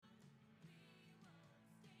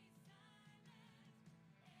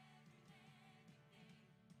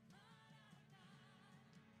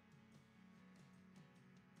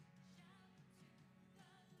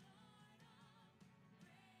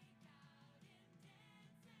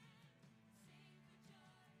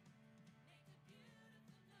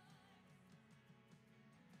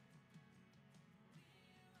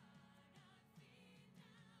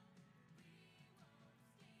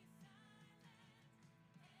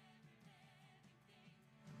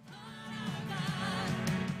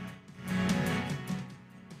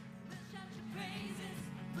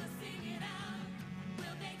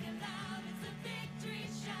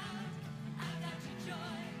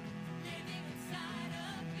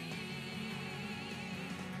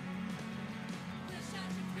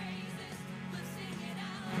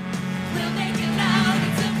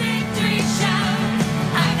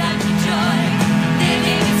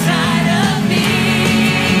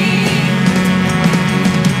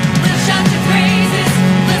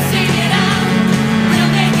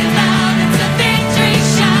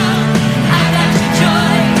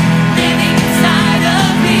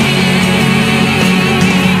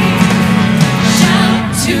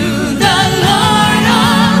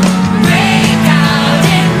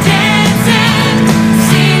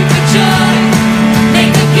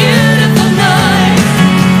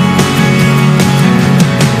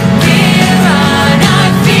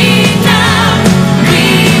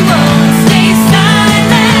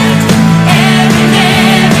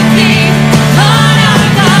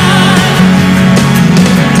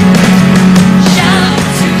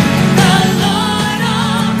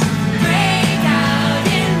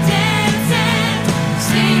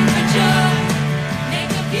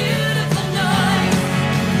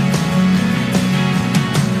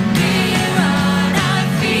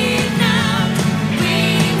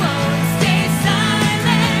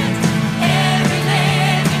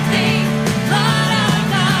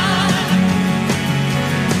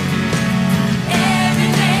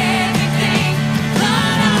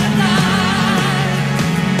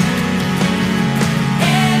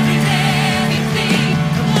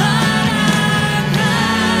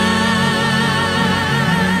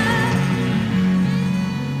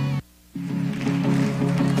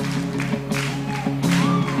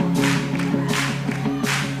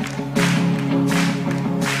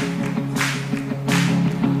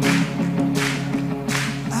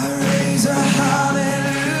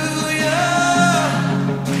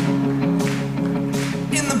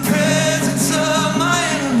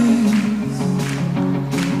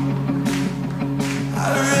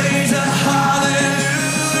raise a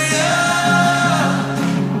hallelujah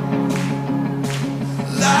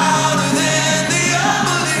louder than the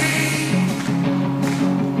unbelief.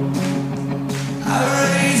 I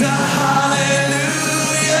raise a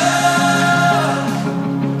hallelujah.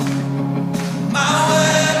 My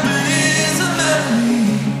weapon is a melody.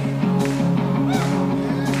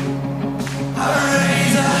 I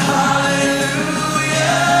raise a hallelujah.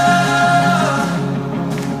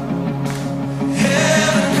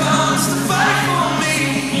 Heaven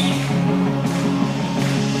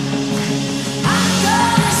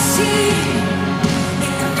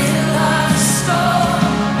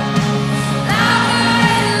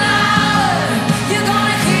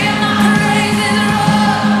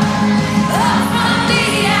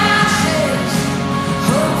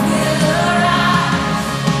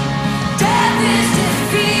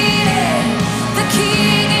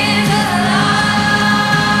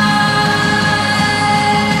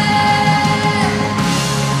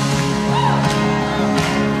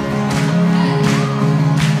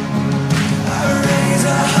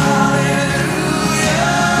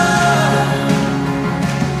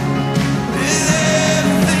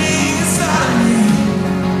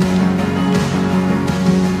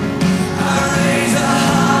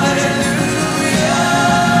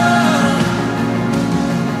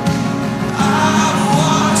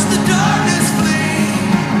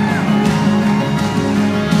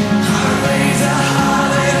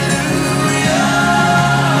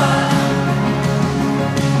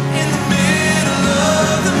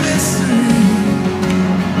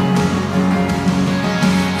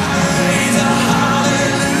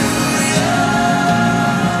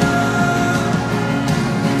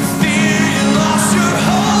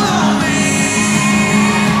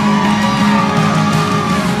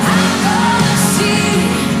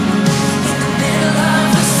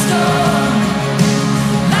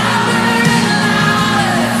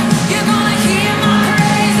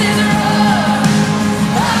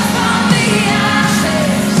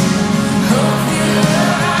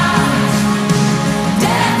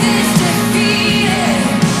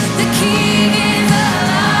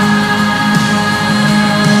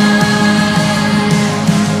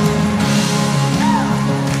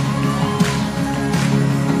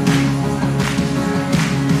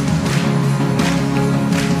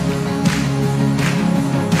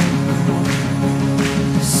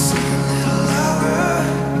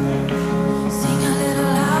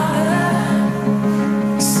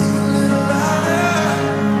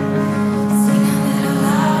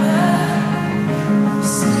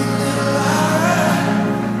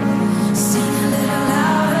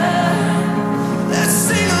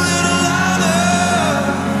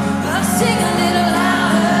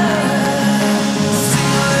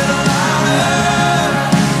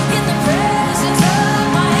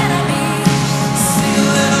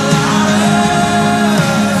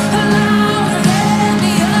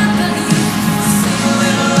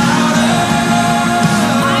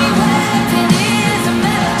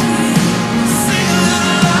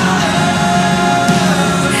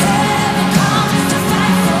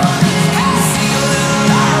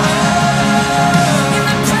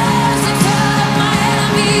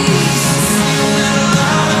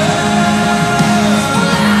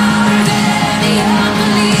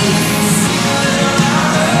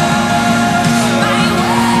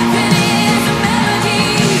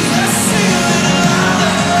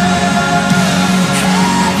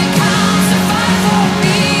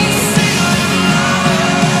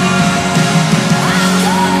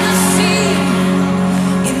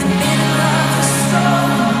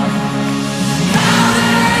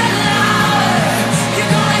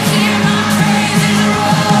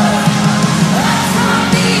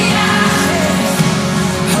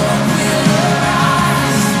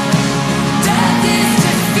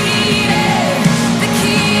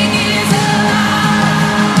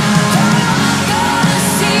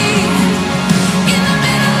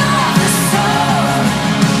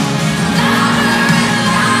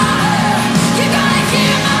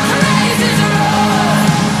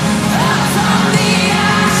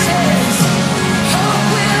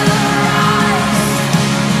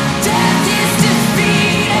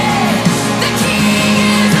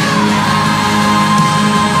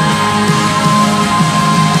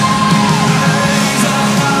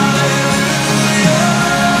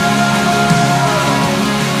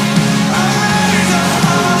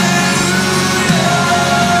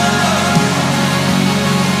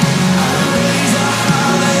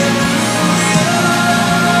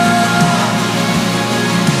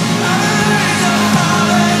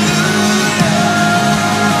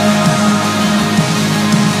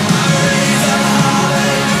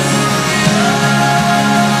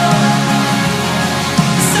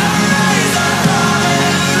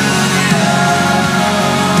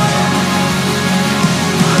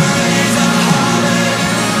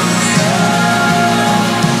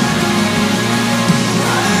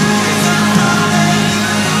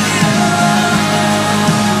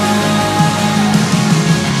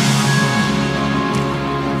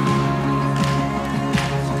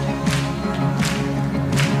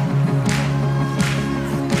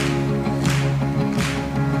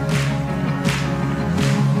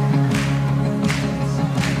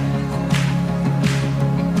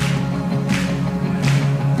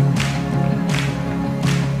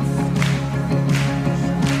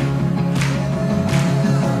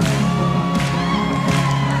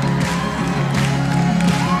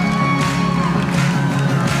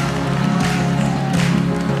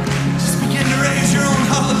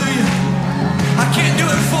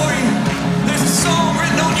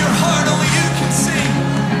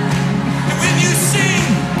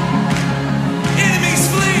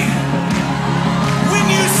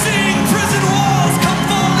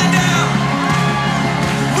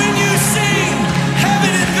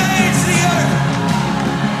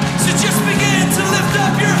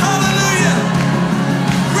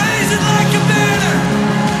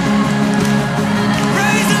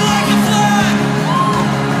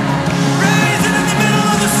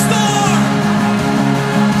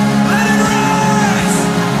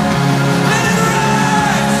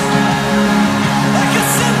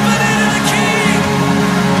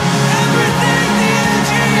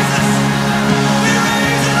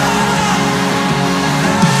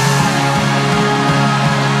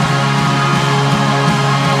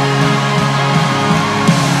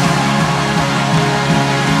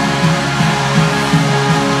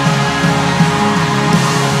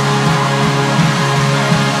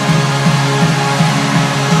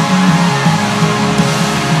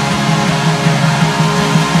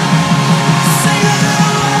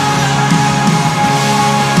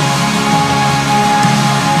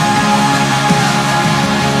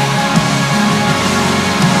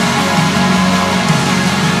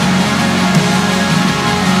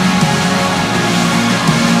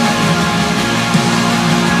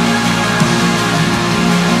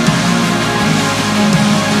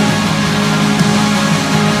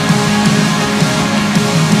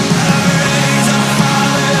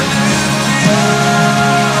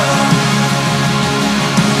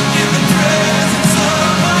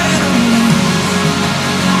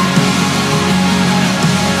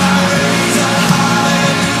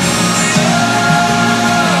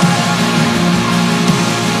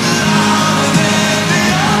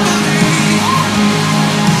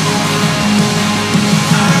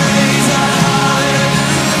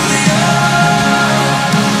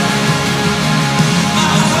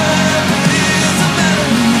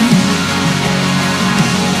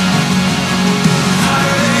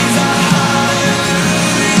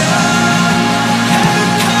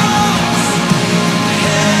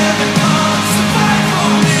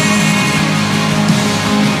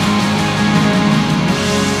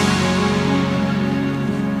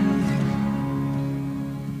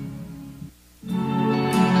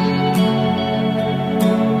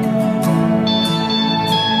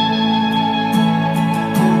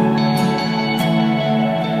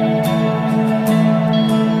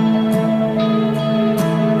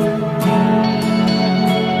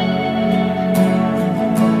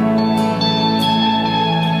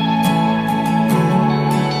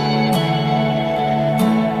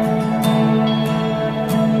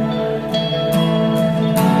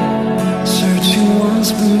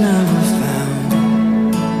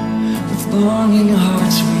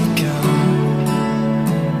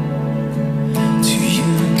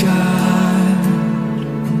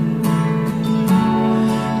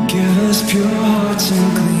hearts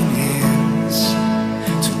and clean hands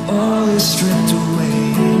till all is stripped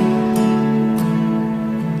away.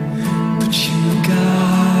 But you,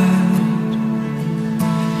 God,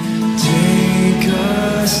 take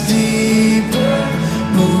us deeper,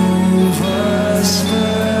 move us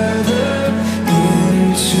further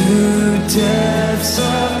into depths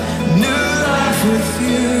of new life with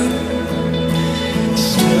you.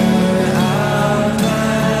 Stir our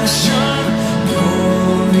passion,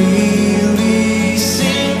 you're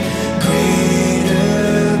releasing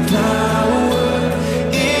greater power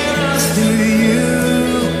in us through you.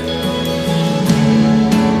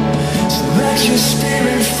 So let your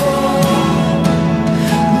spirit fall,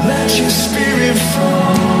 let your spirit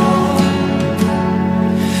fall.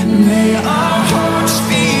 May our hearts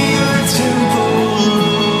be your temple, oh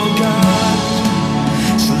God.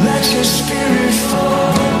 So let your spirit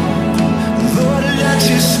fall, Lord, let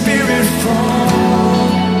your spirit fall.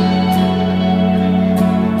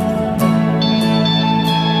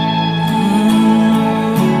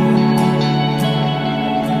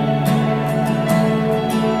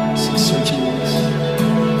 So searching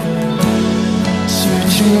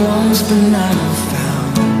once but not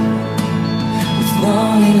found, with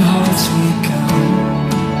longing hearts we come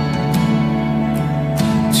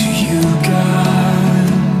to you, God.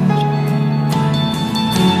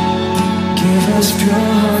 Give us pure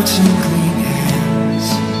hearts and clean hands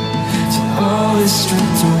till all is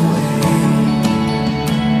stripped away.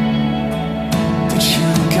 But you,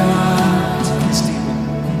 God,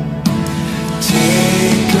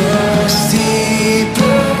 take us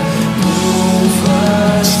deeper, move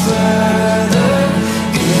us further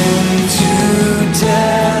into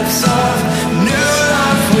depths of new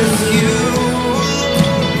life with you.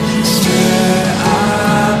 Stir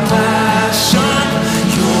our passion,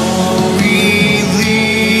 you're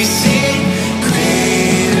releasing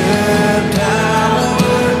greater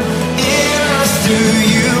power in us through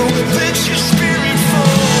you. Let your spirit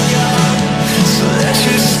fall, God. So let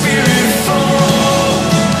your spirit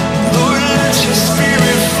fall.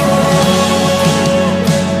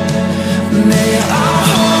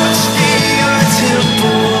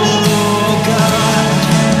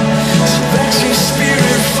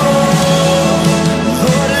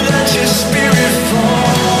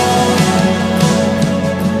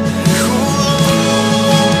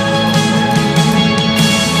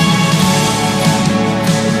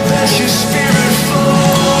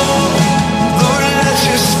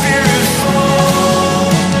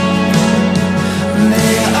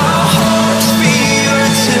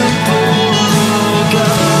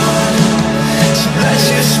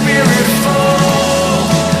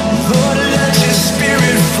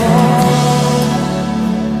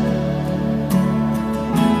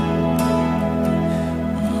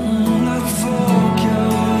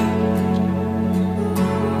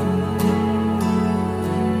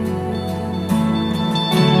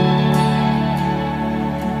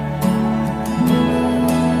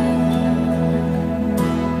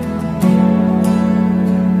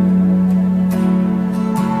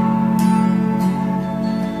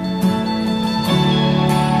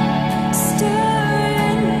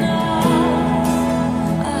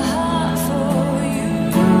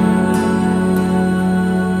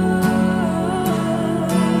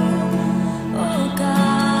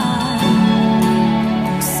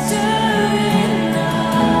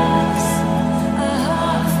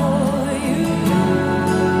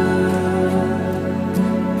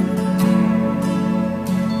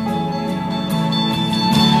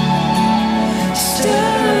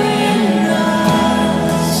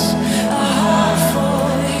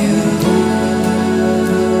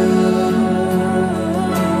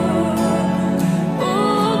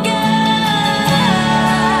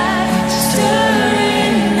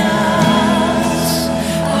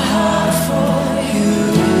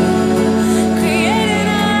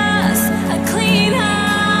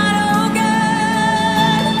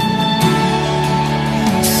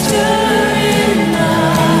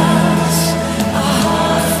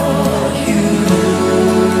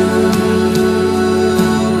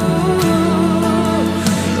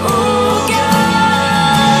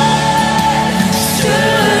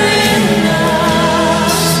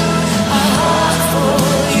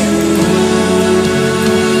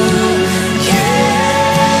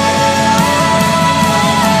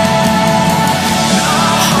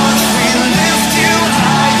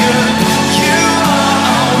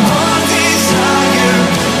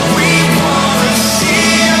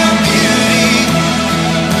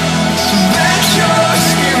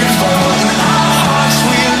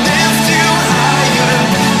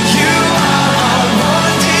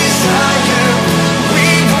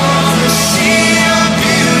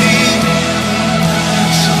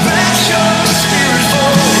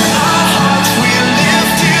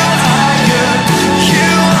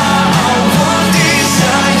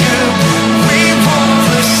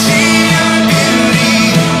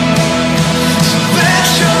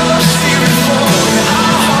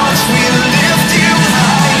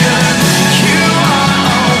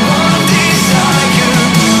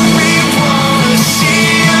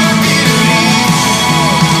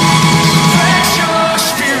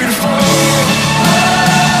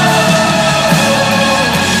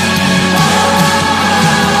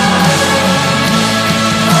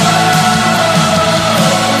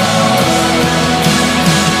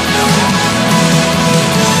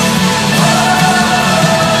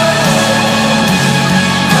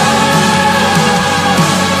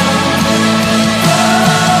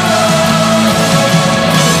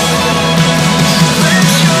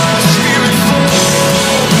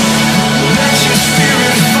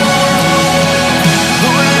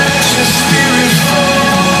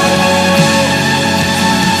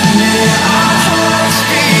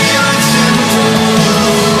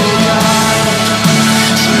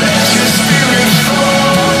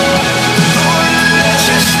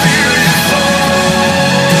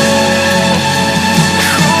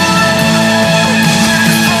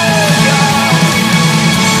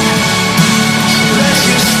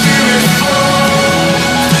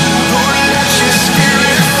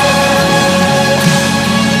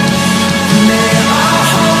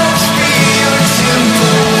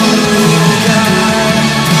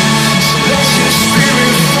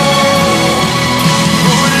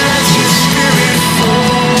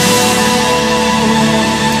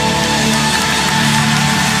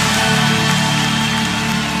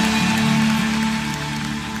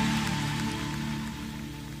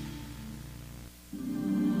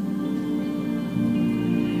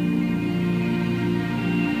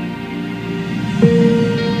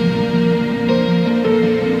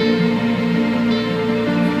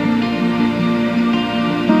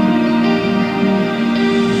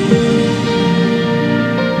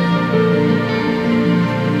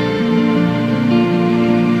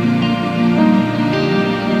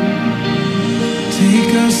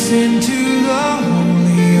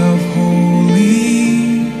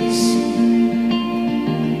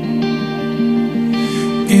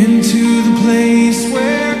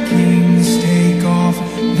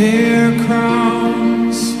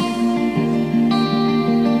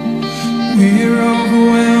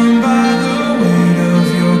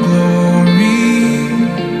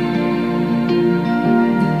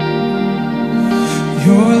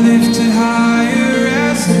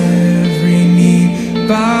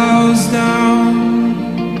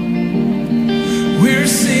 We're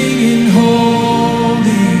singing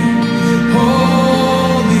holy,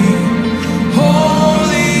 holy,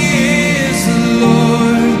 holy is the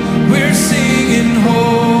Lord. We're singing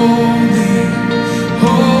holy,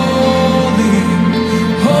 holy,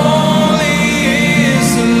 holy is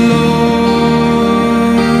the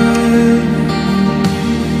Lord.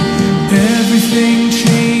 Everything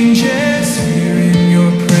changes here in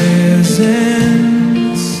your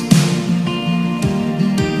presence.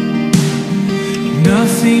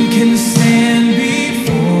 Nothing can stand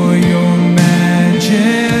before your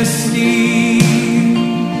majesty.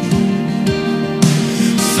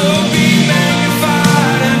 So be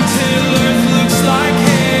magnified until earth looks like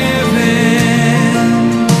heaven.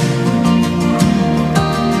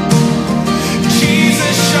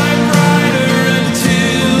 Jesus, shine brighter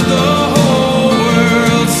until the whole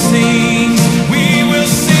world sings. We will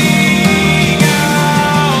sing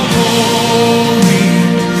out holy,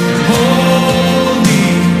 holy,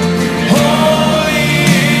 holy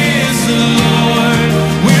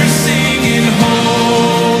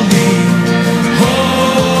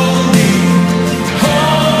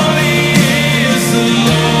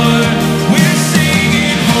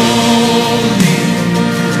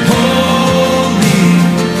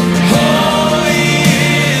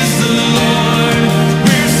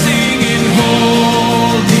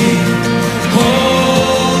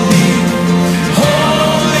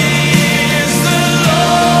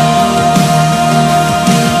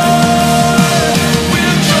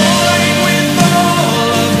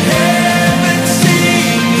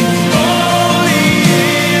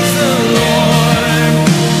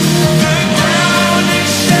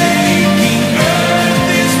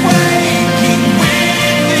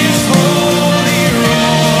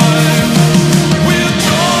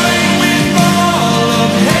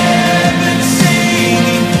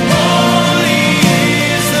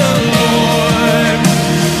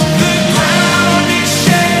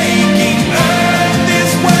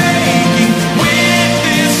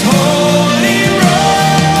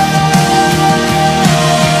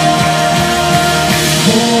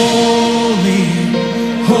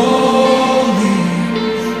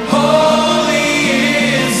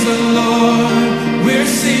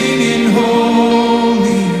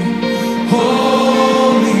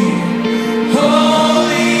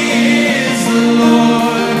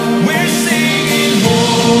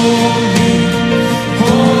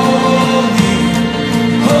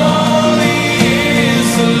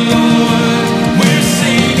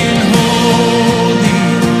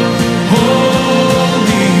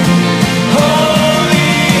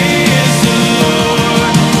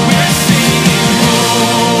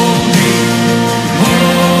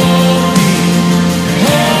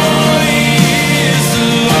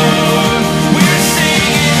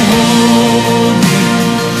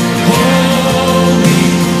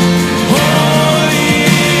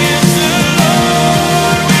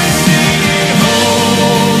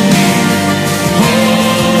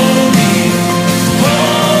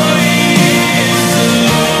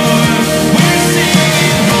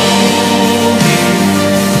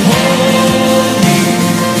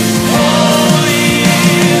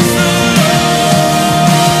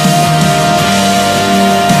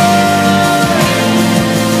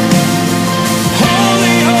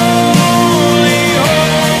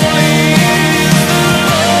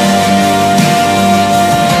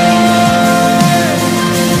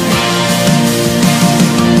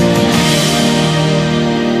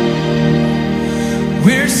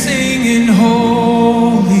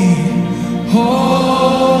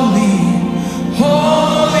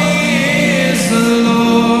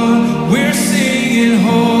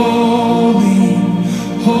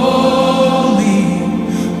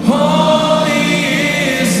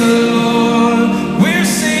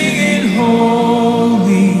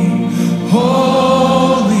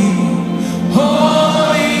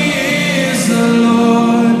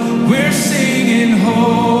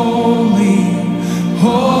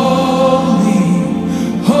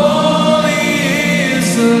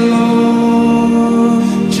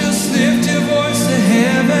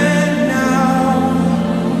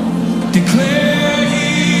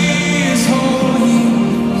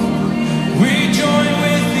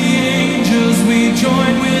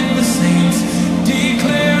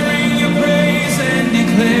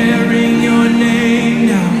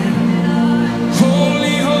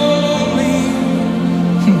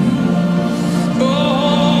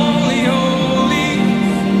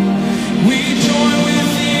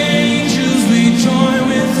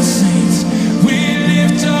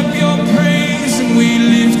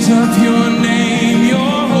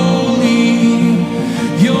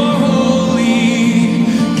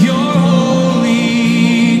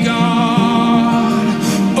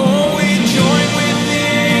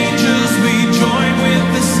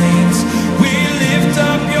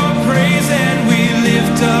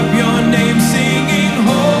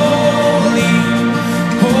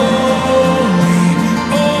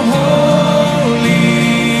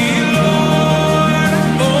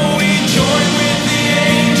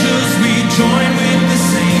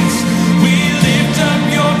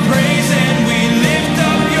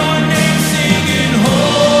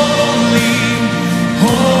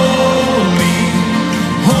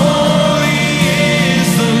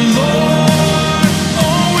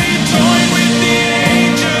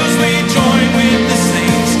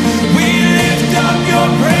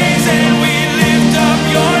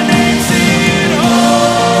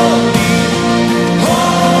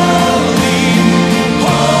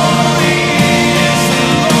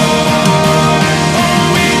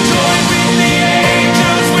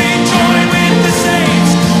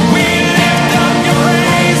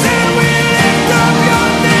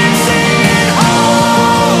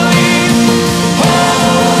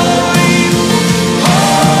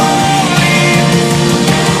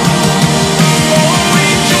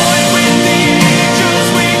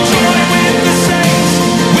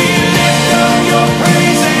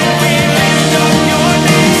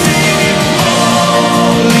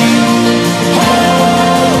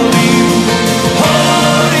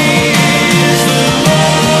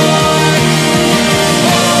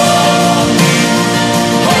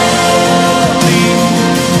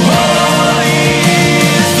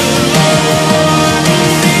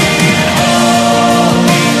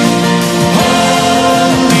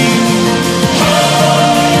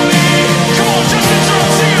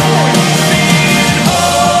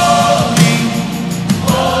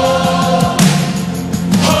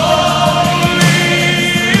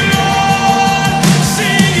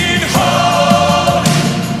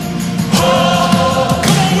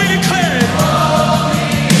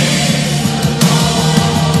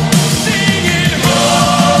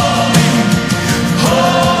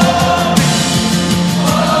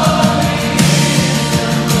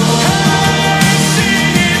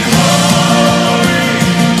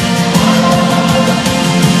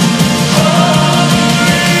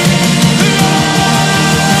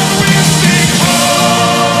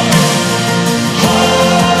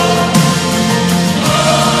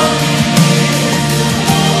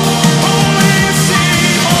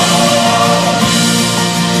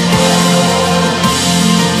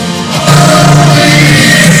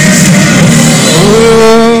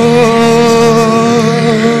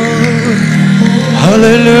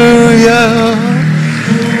Hallelujah.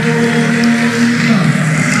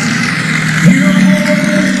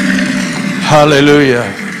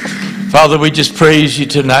 Hallelujah. Father, we just praise you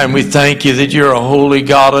tonight, and we thank you that you're a holy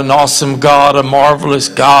God, an awesome God, a marvelous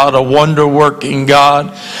God, a wonder-working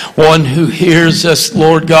God, one who hears us,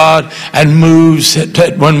 Lord God, and moves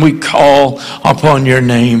when we call upon your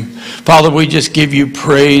name. Father, we just give you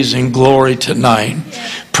praise and glory tonight.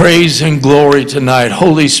 Praise and glory tonight.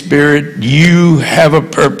 Holy Spirit, you have a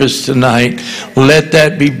purpose tonight. Let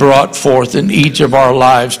that be brought forth in each of our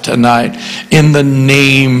lives tonight. In the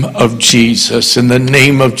name of Jesus. In the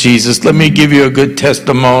name of Jesus. Let me give you a good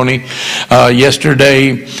testimony.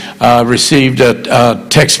 Yesterday, I received a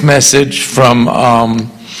text message from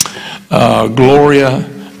Gloria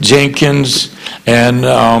Jenkins and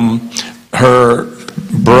her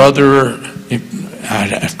brother. I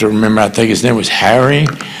have to remember, I think his name was Harry.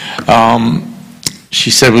 She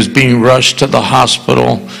said was being rushed to the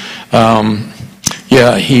hospital.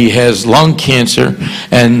 He has lung cancer,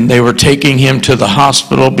 and they were taking him to the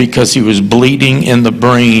hospital because he was bleeding in the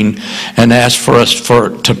brain, and asked for us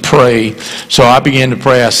to pray. So I began to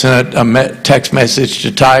pray. I sent a text message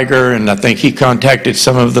to Tiger, and I think he contacted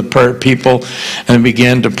some of the prayer people and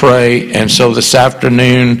began to pray. And so this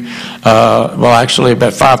afternoon, actually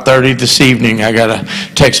about 5:30 this evening, I got a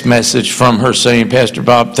text message from her saying, Pastor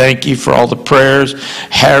Bob, thank you for all the prayers.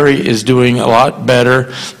 Harry is doing a lot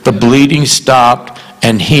better. The bleeding stopped,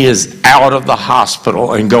 and he is out of the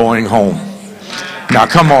hospital and going home. Now,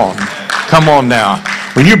 come on now.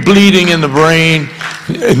 When you're bleeding in the brain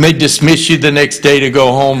and they dismiss you the next day to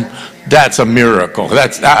go home, that's a miracle.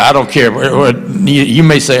 I don't care. You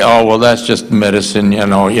may say, oh, well, that's just medicine,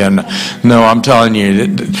 No, I'm telling you,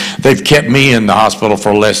 they've kept me in the hospital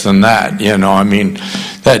for less than that,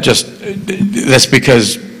 that's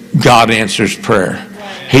because God answers prayer.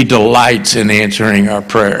 He delights in answering our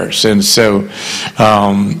prayers. And so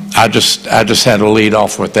I just had to lead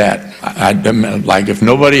off with that. Like, if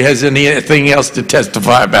nobody has anything else to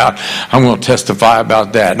testify about, I'm going to testify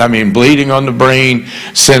about that. Bleeding on the brain,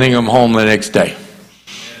 sending them home the next day.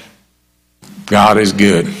 God is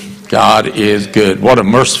good. God is good. What a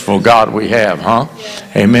merciful God we have, huh?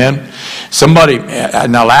 Amen. Somebody,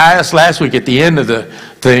 now I asked last week at the end of the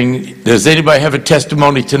thing, does anybody have a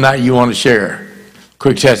testimony tonight you want to share?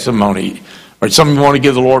 Quick testimony, or something you want to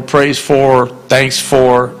give the Lord praise for, thanks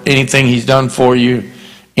for, anything he's done for you,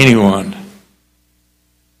 anyone?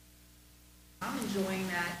 I'm enjoying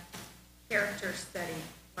that character study,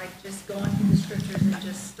 like just going through the scriptures and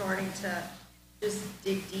just starting to just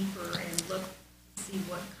dig deeper and look to see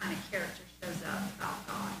what kind of character shows up about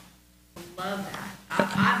God. I love that.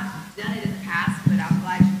 I've done it in the past, but I'm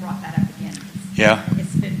glad you brought that up again. Yeah.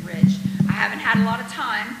 It's been rich. I haven't had a lot of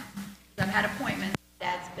time. I've had appointments.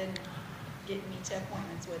 Dad's been getting me to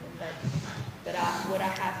appointments with him, but what I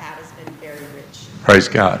have had has been very rich. Praise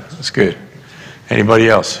God. That's good. Anybody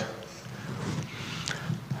else?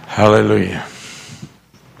 Hallelujah.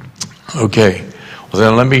 Okay. Well,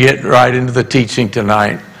 then let me get right into the teaching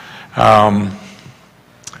tonight. I'm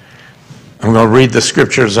going to read the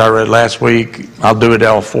scriptures I read last week. I'll do it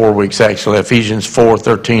all 4 weeks, actually. Ephesians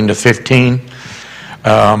 4:13 to 15.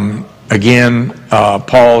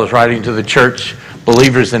 Paul is writing to the church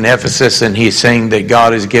believers in Ephesus, and he's saying that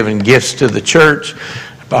God has given gifts to the church,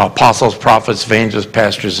 apostles, prophets, evangelists,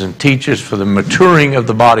 pastors, and teachers for the maturing of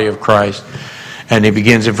the body of Christ. And he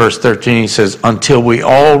begins in verse 13. He says, until we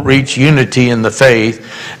all reach unity in the faith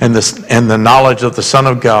and the knowledge of the Son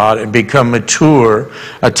of God and become mature,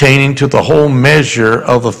 attaining to the whole measure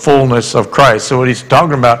of the fullness of Christ. So what he's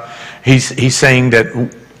talking about, he's saying that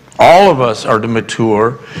all of us are to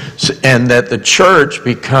mature, and that the church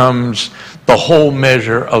becomes the whole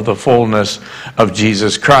measure of the fullness of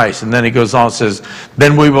Jesus Christ. And then he goes on and says,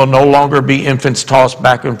 then we will no longer be infants tossed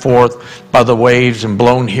back and forth by the waves and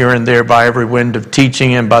blown here and there by every wind of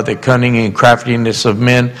teaching and by the cunning and craftiness of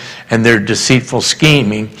men and their deceitful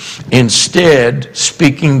scheming. Instead,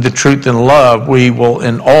 speaking the truth in love, we will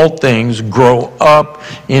in all things grow up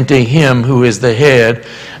into him who is the head,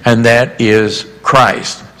 and that is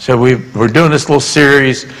Christ. So we're doing this little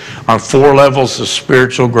series on 4 levels of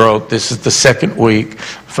spiritual growth. This is the second week.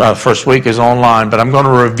 First week is online, but I'm going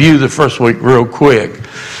to review the first week real quick.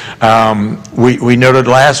 We noted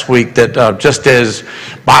last week that just as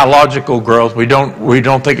biological growth, we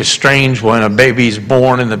don't think it's strange when a baby's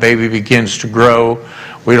born and the baby begins to grow.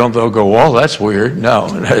 We don't go, well, that's weird. No,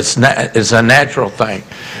 it's a natural thing.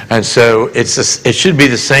 And so it should be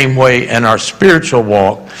the same way in our spiritual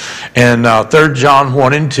walk. And 3 John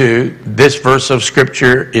 1 and 2, this verse of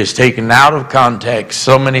Scripture is taken out of context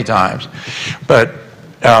so many times. But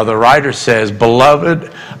the writer says,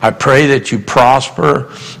 "Beloved, I pray that you prosper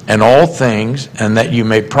in all things, and that you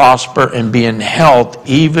may prosper and be in health,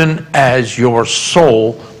 even as your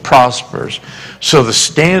soul prospers." So the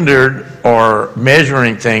standard or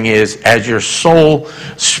measuring thing is, as your soul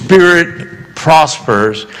spirit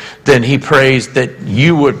prospers, then he prays that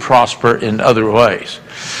you would prosper in other ways.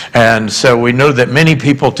 And so we know that many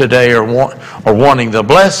people today are wanting the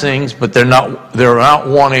blessings, but they're not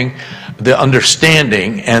wanting the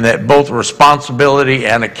understanding, and that both responsibility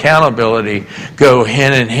and accountability go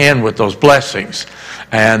hand in hand with those blessings.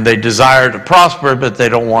 And they desire to prosper, but they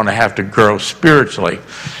don't want to have to grow spiritually.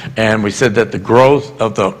 And we said that the growth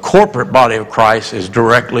of the corporate body of Christ is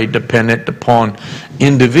directly dependent upon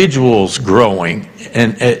individuals growing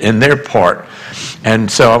in their part.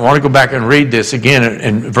 And so I want to go back and read this again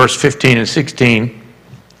in verse 15 and 16.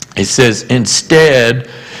 It says, instead,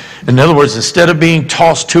 in other words, instead of being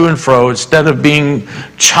tossed to and fro, instead of being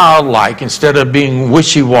childlike, instead of being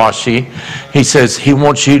wishy-washy, he says he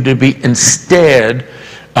wants you to be instead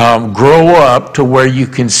grow up to where you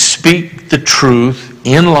can speak the truth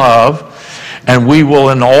in love, and we will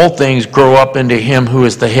in all things grow up into him who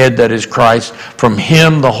is the head, that is Christ. From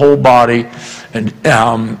him the whole body and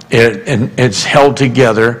it's held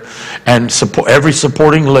together, and every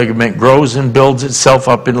supporting ligament grows and builds itself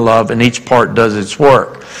up in love, and each part does its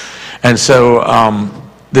work. And so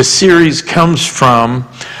this series comes from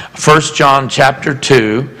 1 John chapter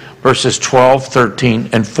 2, verses 12, 13,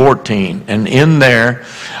 and 14. And in there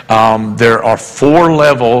are 4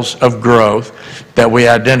 levels of growth that we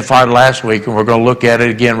identified last week, and we're going to look at it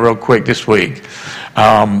again real quick this week.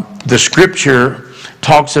 The scripture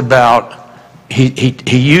talks about, he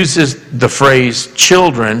uses the phrase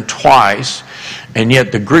children twice, and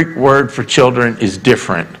yet the Greek word for children is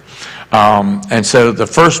different. And so the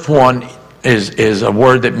first one is a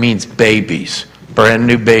word that means babies, brand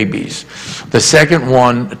new babies. The second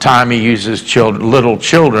time he uses little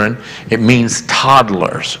children, it means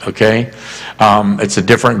toddlers, okay? It's a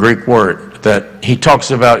different Greek word. That he talks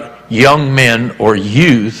about young men or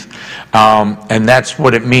youth, and that's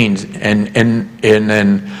what it means. And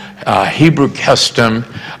in Hebrew custom,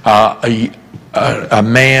 a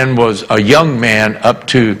man was a young man up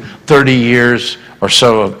to 30 years or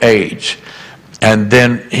so of age. And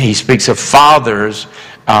then he speaks of fathers,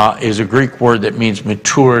 is a Greek word that means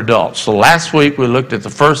mature adults. So last week we looked at the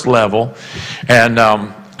first level, and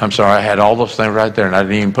I'm sorry, I had all those things right there, and I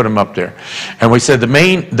didn't even put them up there. And we said the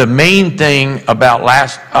main thing about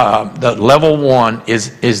the level 1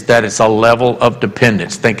 is that it's a level of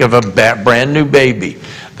dependence. Think of a brand new baby.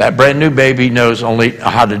 That brand new baby knows only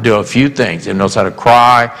how to do a few things. It knows how to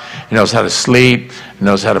cry, it knows how to sleep, it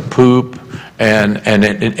knows how to poop, and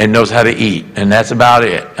it knows how to eat. And that's about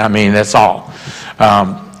it. I mean, that's all.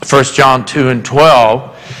 1 John 2 and 12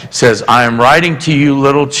 says, I am writing to you,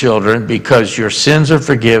 little children, because your sins are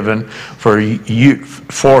forgiven for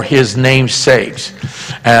his name's sakes.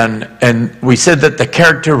 And we said that the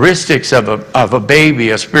characteristics of a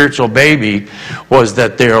baby, a spiritual baby, was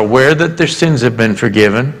that they're aware that their sins have been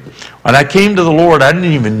forgiven. When I came to the Lord, I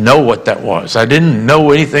didn't even know what that was. I didn't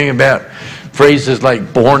know anything about phrases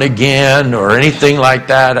like born again or anything like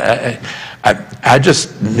that. I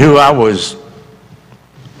just knew I was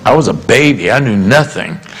a baby. I knew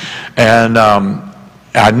nothing. And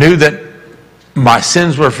I knew that my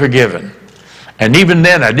sins were forgiven. And even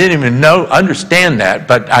then, I didn't even understand that,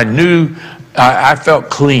 but I knew I felt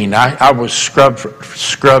clean. I was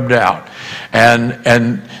scrubbed out.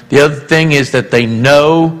 And the other thing is that they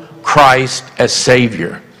know Christ as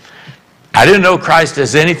Savior. I didn't know Christ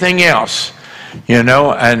as anything else. And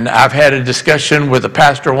I've had a discussion with a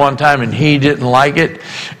pastor one time, and he didn't like it.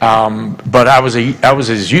 But I was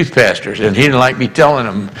his youth pastor, and he didn't like me telling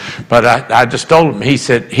him. But I just told him. He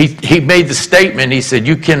said he made the statement. He said,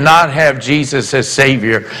 "You cannot have Jesus as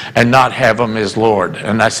Savior and not have him as Lord."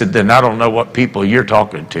 And I said, "Then I don't know what people you're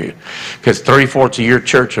talking to, because 3/4 of your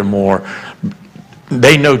church or more,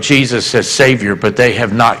 they know Jesus as Savior, but they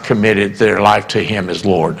have not committed their life to Him as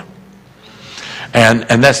Lord."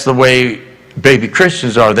 And that's the way baby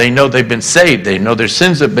Christians are. They know they've been saved. They know their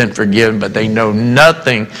sins have been forgiven, but they know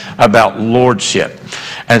nothing about lordship.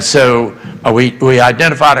 And so we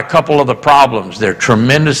identified a couple of the problems. They're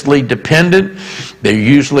tremendously dependent. They're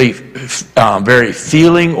usually very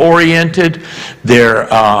feeling oriented. They're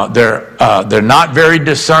not very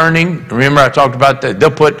discerning. Remember I talked about that.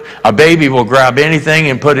 A baby will grab anything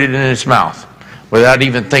and put it in its mouth without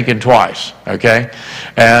even thinking twice. Okay,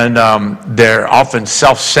 and they're often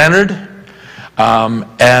self-centered.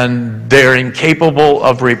 And they're incapable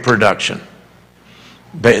of reproduction.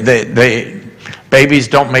 Babies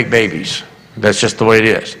don't make babies. That's just the way it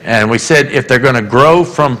is. And we said if they're going to grow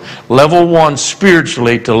from level 1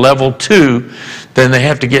 spiritually to level 2, then they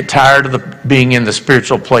have to get tired of being in the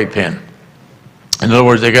spiritual playpen. In other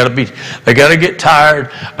words, they got to get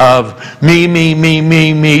tired of me,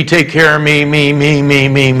 take care of me.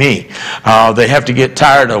 They have to get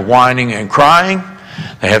tired of whining and crying.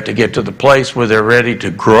 They have to get to the place where they're ready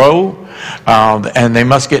to grow, and they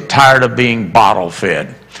must get tired of being bottle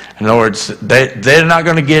fed. In other words, they're not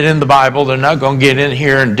going to get in the Bible. They're not going to get in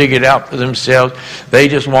here and dig it out for themselves. They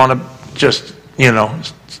just want to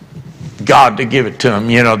God to give it to them,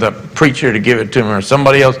 the preacher to give it to them, or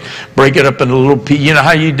somebody else break it up into little pieces. You know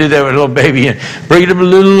how you do that with a little baby, and break it up into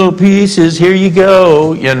little pieces, here you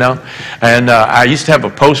go, And I used to have a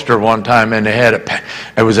poster one time, and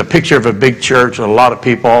it was a picture of a big church with a lot of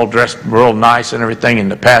people all dressed real nice and everything,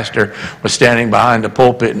 and the pastor was standing behind the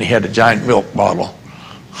pulpit, and he had a giant milk bottle.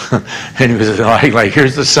 And he was like,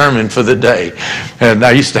 here's the sermon for the day. And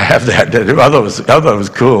I used to have that. I thought it was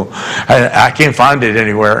cool. I can't find it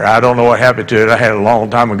anywhere. I don't know what happened to it. I had it a long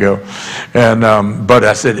time ago. And but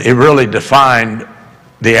I said, it really defined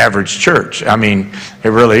the average church. I mean, it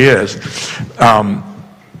really is. Like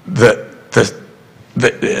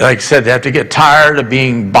I said, they have to get tired of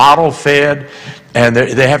being bottle fed, and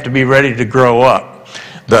they have to be ready to grow up.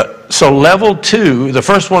 So level 2, the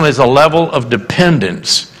first one is a level of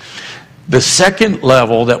dependence. The second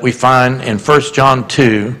level that we find in 1 John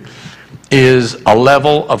 2 is a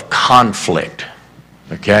level of conflict.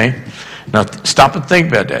 Okay? Now stop and think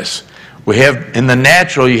about this. We have, in the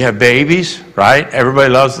natural, you have babies, right?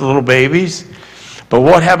 Everybody loves the little babies. But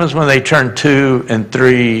what happens when they turn 2 and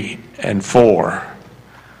 3 and 4?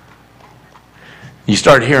 You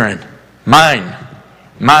start hearing, mine,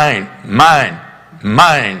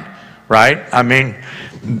 right? I mean,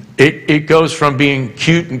 it goes from being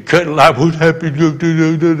cute and cuddle, I was happy, be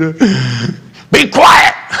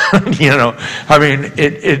quiet, I mean,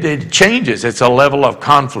 it changes. It's a level of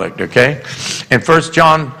conflict, okay? In 1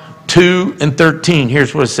 John 2 and 13,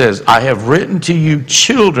 here's what it says. I have written to you,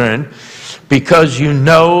 children, because you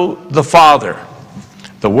know the Father.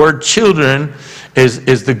 The word children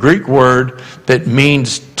is the Greek word that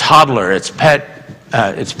means toddler. It's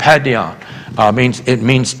padion. It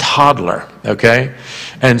means toddler, okay?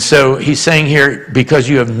 And so he's saying here, because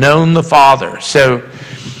you have known the Father. So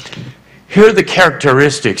here are the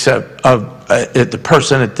characteristics of the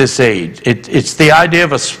person at this age. It's the idea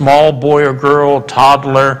of a small boy or girl,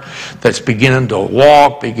 toddler, that's beginning to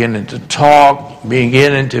walk, beginning to talk,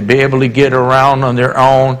 beginning to be able to get around on their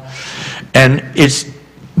own. And it's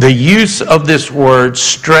the use of this word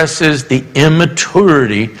stresses the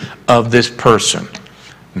immaturity of this person.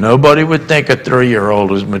 Nobody would think a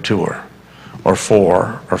 3-year-old is mature, or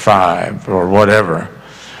 4, or 5, or whatever.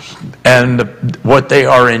 And what they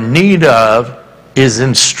are in need of is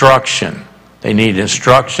instruction. They need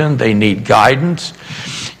instruction. They need guidance.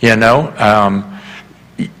 When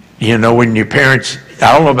your parents,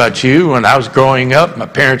 I don't know about you, when I was growing up, my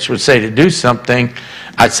parents would say to do something,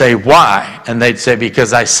 I'd say, why? And they'd say,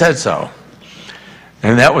 because I said so.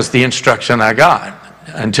 And that was the instruction I got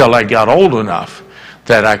until I got old enough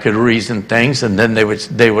that I could reason things, and then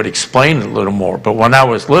they would explain it a little more. But when I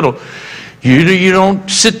was little, you don't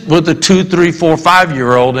sit with a 2, 3, 4,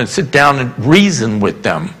 5-year-old and sit down and reason with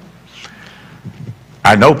them.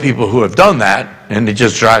 I know people who have done that, and it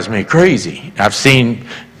just drives me crazy. I've seen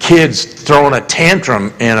kids throwing a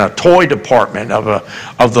tantrum in a toy department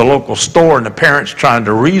of the local store, and the parents trying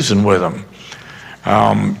to reason with them.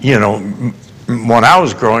 When I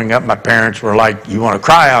was growing up, my parents were like, you want to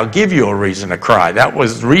cry, I'll give you a reason to cry. That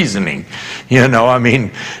was reasoning, and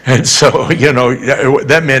so,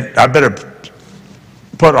 that meant I better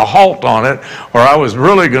put a halt on it, or I was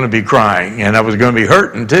really going to be crying, and I was going to be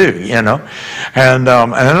hurting too, and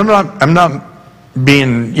I'm not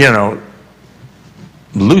being,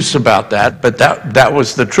 loose about that, but that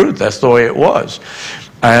was the truth. That's the way it was.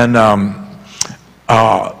 And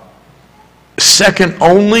second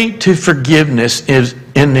only to forgiveness is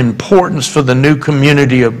in importance for the new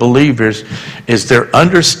community of believers is their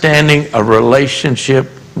understanding a relationship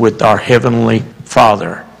with our Heavenly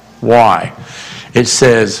Father. Why? It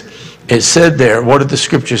said there, what did the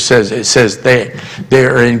scripture says? It says they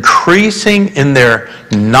are increasing in their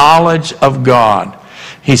knowledge of God.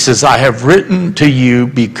 He says, I have written to you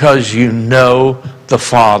because you know the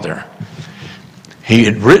Father. He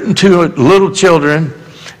had written to little children,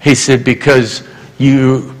 he said, because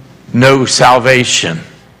you know salvation.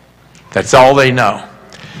 That's all they know.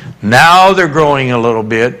 Now they're growing a little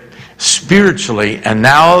bit spiritually, and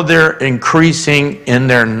now they're increasing in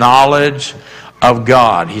their knowledge of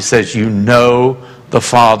God. He says, you know the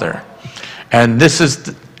Father. And this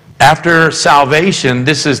is, after salvation,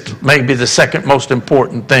 this is maybe the second most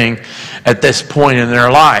important thing at this point in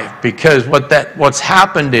their life. Because what's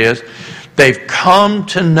happened is they've come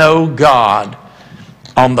to know God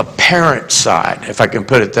on the parent side, if I can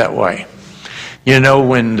put it that way. You know,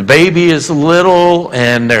 when the baby is little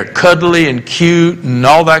and they're cuddly and cute and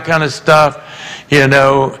all that kind of stuff, you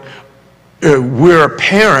know, we're a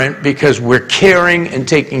parent because we're caring and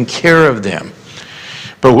taking care of them.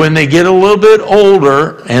 But when they get a little bit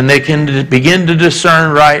older and they can begin to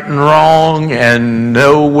discern right and wrong and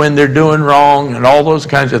know when they're doing wrong and all those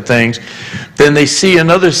kinds of things, then they see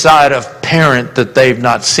another side of parent that they've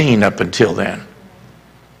not seen up until then.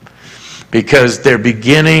 Because they're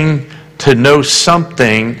beginning to know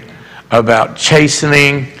something about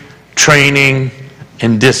chastening, training,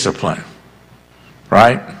 and discipline.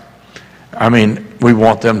 Right? I mean, we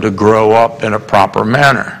want them to grow up in a proper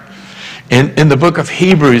manner. In the book of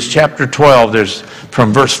Hebrews, chapter 12, there's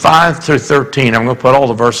from verse 5 through 13. I'm going to put all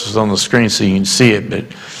the verses on the screen so you can see it. But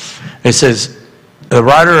it says, the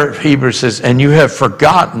writer of Hebrews says, "And you have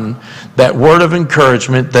forgotten that word of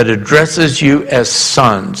encouragement that addresses you as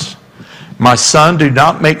sons. My son, do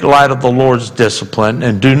not make light of the Lord's discipline,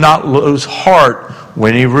 and do not lose heart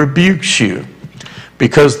when he rebukes you.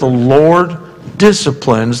 Because the Lord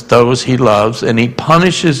disciplines those he loves, and he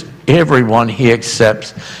punishes everyone he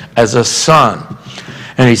accepts as a son."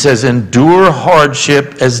 And he says, "Endure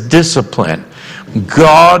hardship as discipline.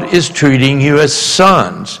 God is treating you as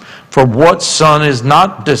sons. For what son is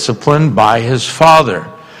not disciplined by his father?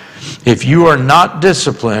 If you are not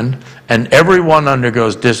disciplined, and everyone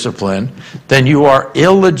undergoes discipline, then you are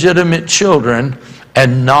illegitimate children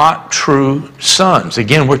and not true sons."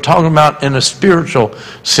 Again, we're talking about in a spiritual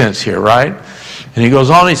sense here, right? And he goes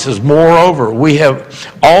on, he says, "Moreover, we have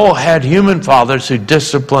all had human fathers who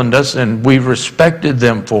disciplined us, and we respected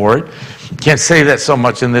them for it." Can't say that so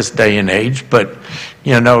much in this day and age, but,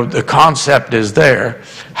 you know, the concept is there.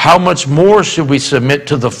 "How much more should we submit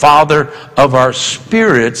to the Father of our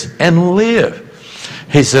spirits and live?"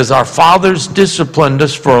 He says, "Our fathers disciplined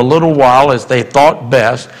us for a little while as they thought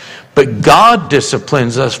best, but God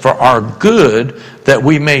disciplines us for our good, that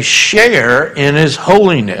we may share in his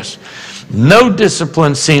holiness. No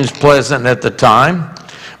discipline seems pleasant at the time,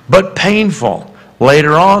 but painful.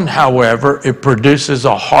 Later on, however, it produces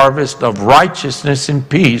a harvest of righteousness and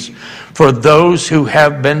peace for those who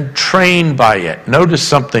have been trained by it." Notice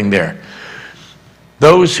something there.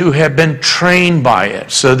 Those who have been trained by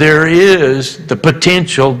it. So there is the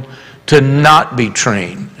potential to not be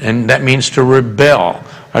trained, and that means to rebel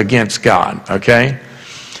against God, okay?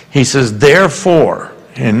 He says, "Therefore,"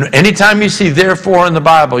 and anytime you see "therefore" in the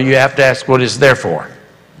Bible, you have to ask, what is "therefore"?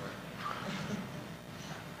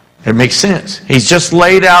 It makes sense. He's just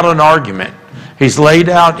laid out an argument. He's laid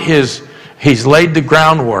the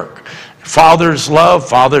groundwork. Fathers love,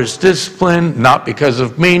 fathers discipline, not because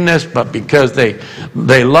of meanness, but because they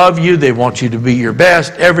love you, they want you to be your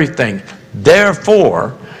best, everything.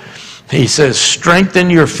 "Therefore," he says,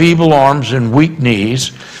 "strengthen your feeble arms and weak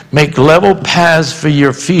knees, make level paths for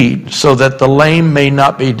your feet, so that the lame may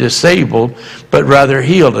not be disabled, but rather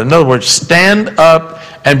healed." In other words, stand up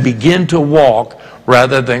and begin to walk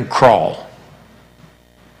rather than crawl.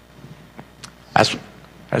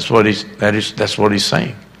 That's what he's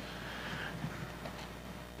saying.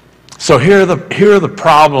 So here are the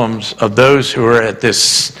problems of those who are at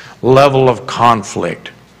this level of conflict.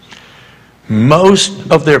 Most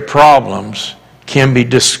of their problems can be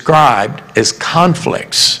described as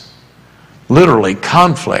conflicts. Literally,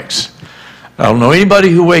 conflicts. I don't know anybody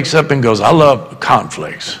who wakes up and goes, "I love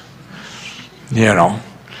conflicts." You know.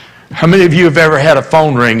 How many of you have ever had a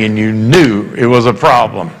phone ring and you knew it was a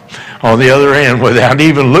problem on the other end without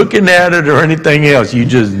even looking at it or anything else? You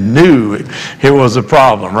just knew it was a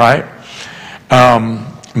problem, right?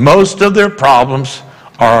 Most of their problems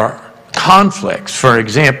are conflicts. For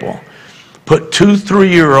example, put 2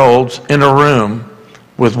 3-year-olds in a room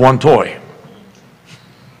with one toy.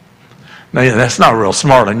 Now, that's not real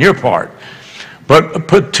smart on your part. But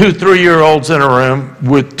put 2 3-year-olds in a room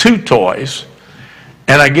with 2 toys,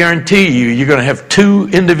 and I guarantee you're going to have 2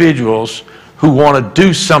 individuals who want to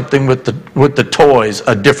do something with the toys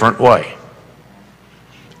a different way.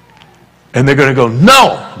 And they're going to go,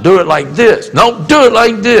 "No, do it like this. No, do it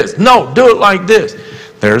like this. No, do it like this."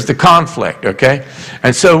 There's the conflict, okay?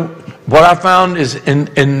 And so what I found is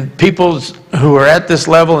in people who are at this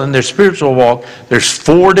level in their spiritual walk, there's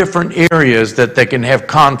 4 different areas that they can have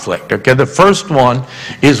conflict, okay? The first one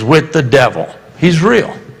is with the devil. He's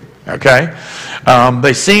real, okay?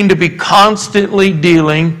 They seem to be constantly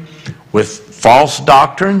dealing with false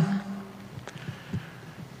doctrine,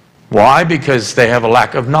 Why? Because they have a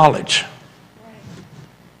lack of knowledge.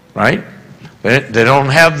 Right? They don't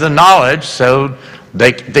have the knowledge, so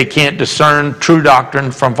they can't discern true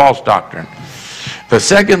doctrine from false doctrine. The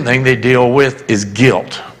second thing they deal with is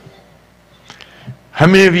guilt. How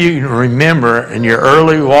many of you remember in your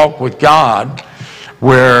early walk with God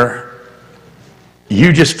where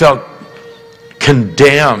you just felt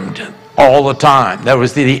condemned all the time? That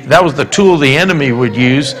was the tool the enemy would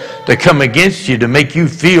use to come against you, to make you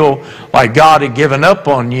feel like God had given up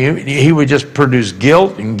on you. He would just produce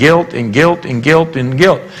guilt and guilt and guilt and guilt and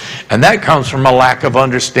guilt. And that comes from a lack of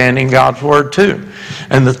understanding God's word too.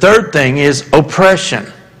 And the third thing is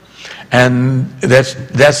oppression. And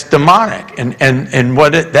that's demonic. And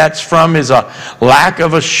what that's from is a lack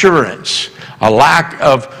of assurance, a lack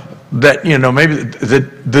of that, maybe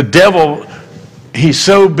the devil, he's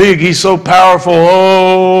so big, he's so powerful,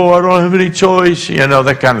 oh, I don't have any choice,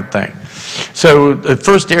 that kind of thing. So the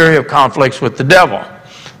first area of conflict's with the devil.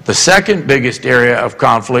 The second biggest area of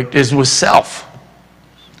conflict is with self,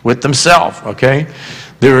 with themselves, okay?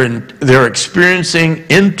 They're experiencing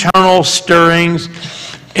internal stirrings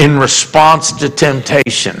in response to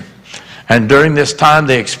temptation. And during this time,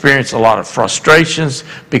 they experience a lot of frustrations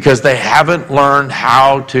because they haven't learned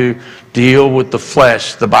how to deal with the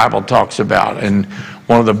flesh the Bible talks about. And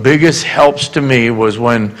one of the biggest helps to me was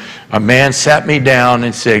when a man sat me down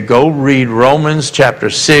and said, go read Romans chapter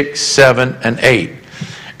 6, 7, and 8.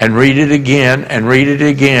 And read it again, and read it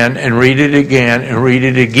again, and read it again, and read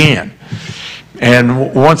it again.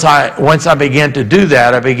 And once I began to do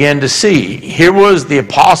that, I began to see. Here was the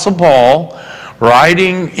Apostle Paul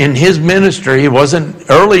writing in his ministry. He wasn't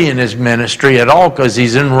early in his ministry at all because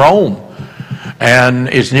he's in Rome. And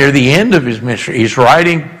it's near the end of his ministry. He's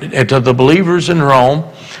writing to the believers in Rome,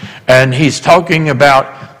 and he's talking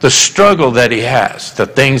about the struggle that he has. The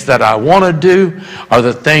things that I want to do are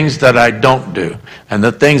the things that I don't do. And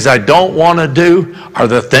the things I don't want to do are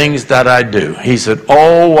the things that I do. He said,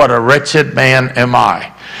 oh, what a wretched man am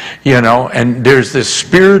I. And there's this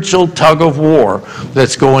spiritual tug of war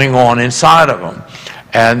that's going on inside of him.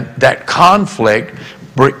 And that conflict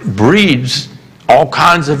breeds all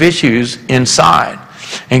kinds of issues inside.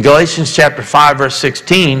 In Galatians chapter 5, verse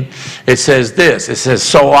 16, it says this. It says,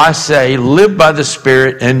 so I say, live by the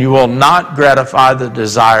Spirit, and you will not gratify the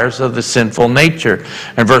desires of the sinful nature.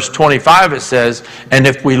 And verse 25, it says, and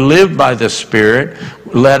if we live by the Spirit,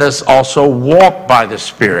 let us also walk by the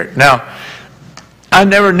Spirit. Now, I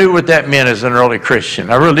never knew what that meant as an early Christian.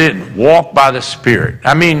 I really didn't. Walk by the Spirit.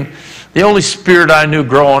 I mean, the only spirit I knew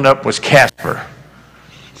growing up was Casper.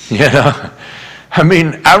 I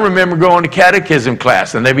mean, I remember going to catechism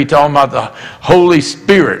class, and they'd be talking about the Holy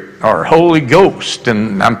Spirit or Holy Ghost,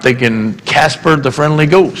 and I'm thinking Casper the Friendly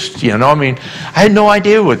Ghost. I mean, I had no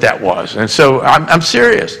idea what that was, and so I'm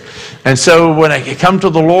serious. And so when I come to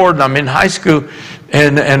the Lord, and I'm in high school,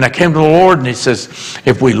 and I came to the Lord, and He says,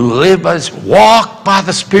 if we live by this, walk by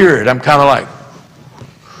the Spirit. I'm kind of like,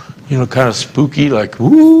 kind of spooky, like,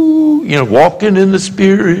 woo, walking in the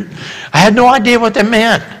Spirit. I had no idea what that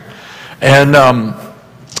meant. And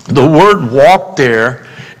the word walk there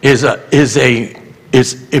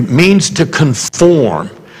it means to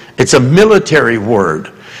conform. It's a military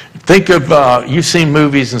word. Think of, you've seen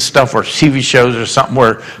movies and stuff or TV shows or something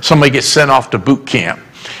where somebody gets sent off to boot camp.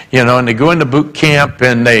 And they go into boot camp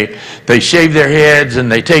and they shave their heads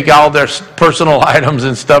and they take all their personal items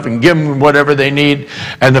and stuff and give them whatever they need.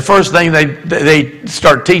 And the first thing they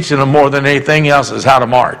start teaching them more than anything else is how to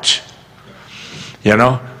march.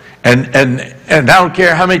 And I don't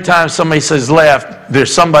care how many times somebody says left,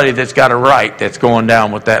 there's somebody that's got a right that's going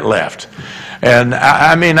down with that left. And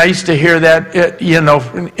I mean, I used to hear that,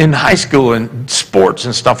 in high school and sports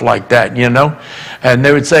and stuff like that, and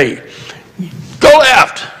they would say, go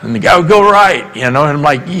left, and the guy would go right, and I'm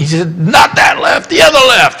like, he said, not that left, the other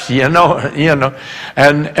left,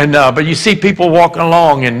 but you see people walking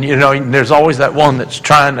along, and there's always that one that's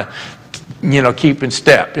trying to keep in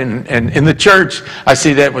step. And in the church, I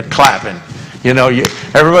see that with clapping.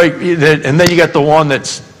 Everybody, and then you got the one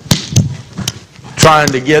that's trying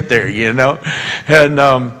to get there,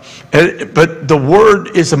 but the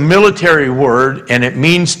word is a military word, and it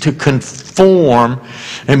means to conform.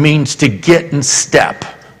 It means to get in step.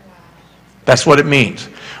 That's what it means.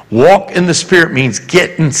 Walk in the Spirit means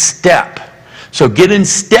get in step. So get in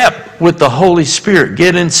step with the Holy Spirit.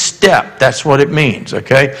 Get in step. That's what it means,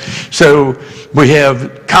 okay? So we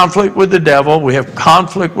have conflict with the devil. We have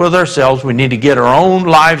conflict with ourselves. We need to get our own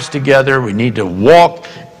lives together. We need to walk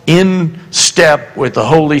in step with the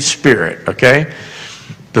Holy Spirit, okay?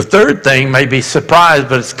 The third thing may be surprise,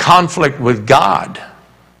 but it's conflict with God.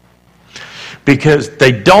 because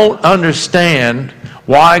they don't understand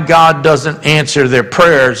why God doesn't answer their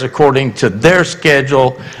prayers according to their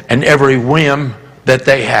schedule and every whim that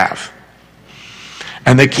they have.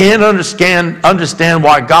 And they can't understand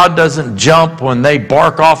why God doesn't jump when they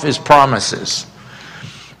bark off his promises.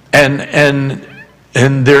 And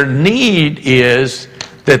their need is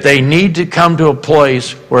that they need to come to a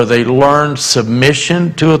place where they learn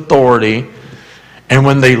submission to authority. And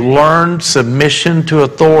when they learn submission to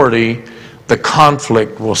authority, the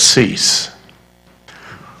conflict will cease.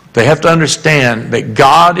 They have to understand that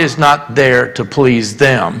God is not there to please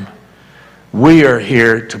them. We are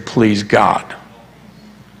here to please God.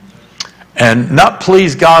 And not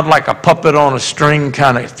please God like a puppet on a string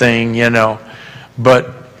kind of thing,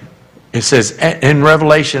 But it says, in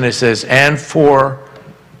Revelation it says, and for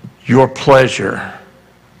your pleasure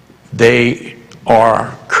they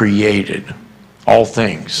are created. All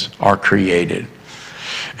things are created.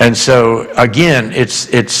 And so, again,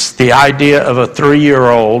 it's the idea of a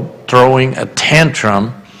 3-year-old throwing a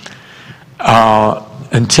tantrum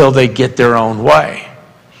until they get their own way.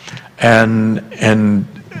 And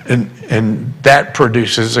that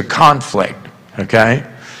produces a conflict, okay?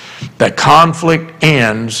 That conflict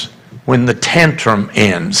ends when the tantrum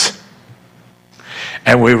ends.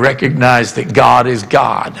 And we recognize that God is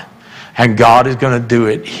God, and God is going to do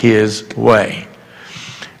it his way.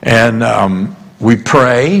 And we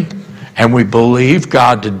pray and we believe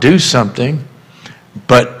God to do something,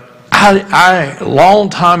 but I a long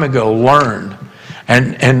time ago learned,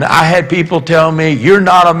 and I had people tell me, you're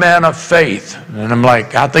not a man of faith. And I'm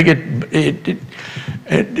like, I think it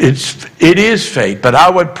is faith, but I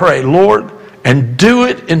would pray, Lord, and do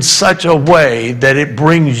it in such a way that it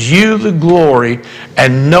brings you the glory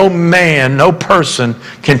and no man, no person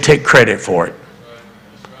can take credit for it.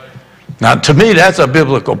 Now, to me, that's a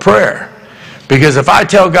biblical prayer. Because if I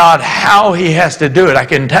tell God how he has to do it, I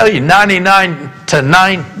can tell you 99 to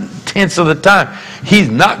 9/10 of the time, he's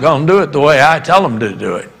not going to do it the way I tell him to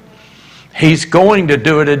do it. He's going to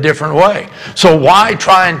do it a different way. So why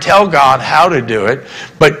try and tell God how to do it?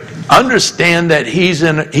 But understand that he's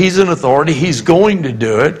an authority. He's going to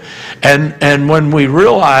do it. And when we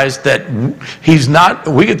realize that he's not,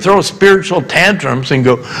 we could throw spiritual tantrums and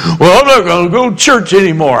go, well, I'm not going to go to church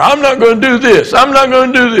anymore. I'm not going to do this. I'm not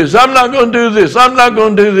going to do this. I'm not going to do this. I'm not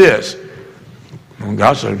going to do this. And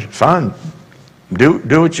God said, fine. Do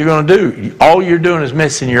what you're going to do. All you're doing is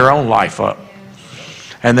messing your own life up.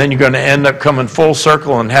 And then you're going to end up coming full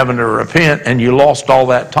circle and having to repent, and you lost all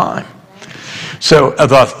that time. So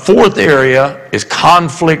the fourth area is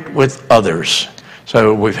conflict with others.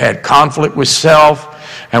 So we've had conflict with self,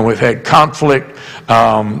 and we've had conflict with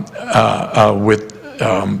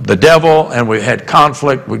the devil, and we've had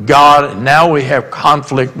conflict with God, and now we have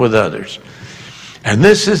conflict with others. And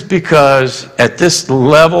this is because at this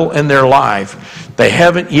level in their life, they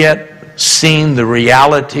haven't yet seen the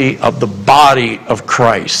reality of the body of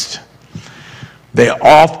Christ. They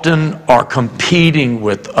often are competing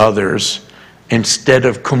with others instead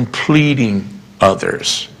of completing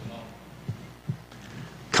others.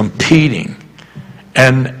 Competing.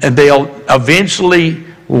 And they'll eventually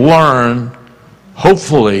learn,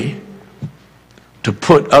 hopefully, to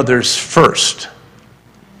put others first.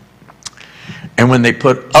 And when they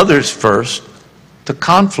put others first, the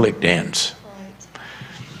conflict ends.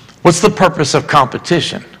 What's the purpose of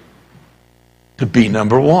competition? To be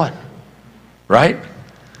number one, right?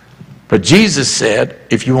 But Jesus said,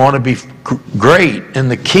 if you want to be great in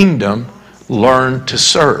the kingdom, learn to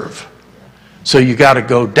serve. So you got to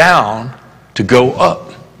go down to go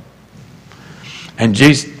up. And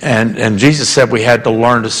Jesus said we had to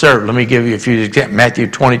learn to serve. Let me give you a few examples. Matthew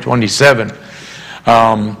 20:27.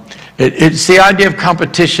 It's the idea of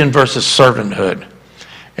competition versus servanthood.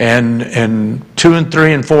 And 2 and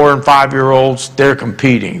 3 and 4 and 5-year-olds, they're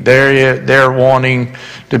competing. They're wanting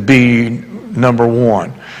to be number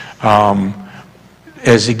one.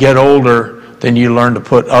 As you get older, then you learn to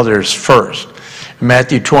put others first. In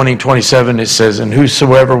Matthew 20:27, it says, and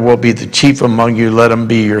whosoever will be the chief among you, let him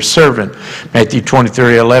be your servant. Matthew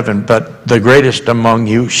 23:11, but the greatest among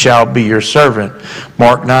you shall be your servant.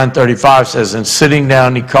 Mark 9:35 says, and sitting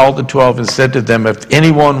down, he called the 12 and said to them, if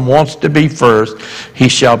anyone wants to be first, he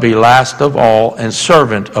shall be last of all and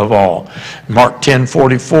servant of all. Mark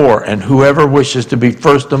 10:44, and whoever wishes to be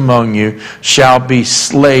first among you shall be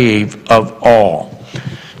slave of all.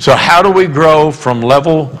 So how do we grow from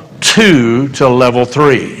level 2 to level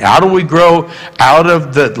 3? How do we grow out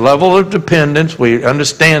of the level of dependence? We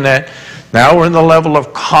understand that. Now we're in the level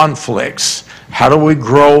of conflicts. How do we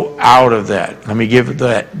grow out of that? Let me give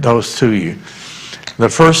those to you. The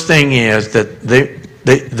first thing is that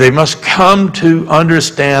They must come to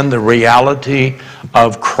understand the reality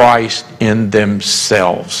of Christ in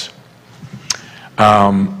themselves.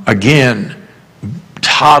 Again,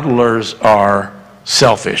 toddlers are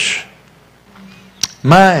selfish.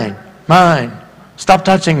 Mine. Stop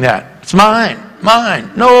touching that. It's mine.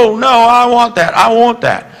 No, I want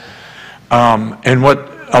that. And what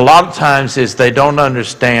a lot of times is they don't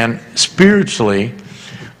understand spiritually.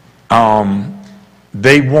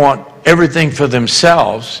 They want everything for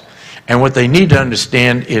themselves, and what they need to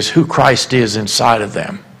understand is who Christ is inside of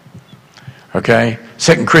them. Okay?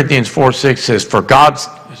 2 Corinthians 4:6 says, "For God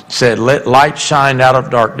said, let light shine out of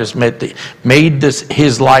darkness, made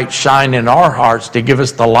his light shine in our hearts to give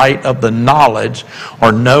us the light of the knowledge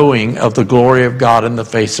or knowing of the glory of God in the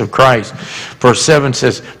face of Christ." Verse 7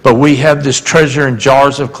 says, "But we have this treasure in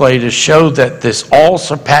jars of clay to show that this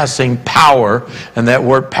all-surpassing power," and that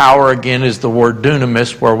word power again is the word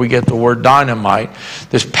dunamis, where we get the word dynamite.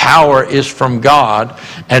 This power is from God,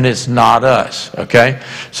 and it's not us. Okay?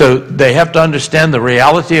 So they have to understand the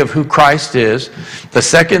reality of who Christ is. The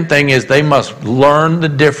second thing is they must learn the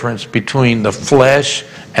difference between the flesh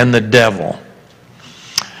and the devil.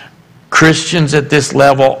 Christians at this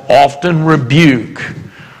level often rebuke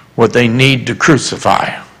what they need to crucify.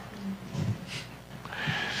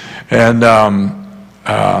 And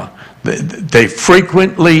they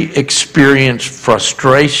frequently experience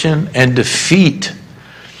frustration and defeat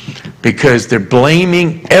because they're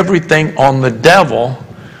blaming everything on the devil,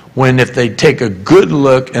 when if they take a good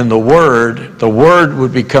look in the Word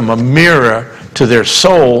would become a mirror to their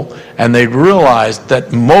soul, and they'd realize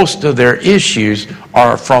that most of their issues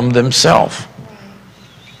are from themselves.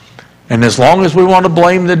 And as long as we want to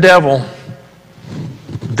blame the devil,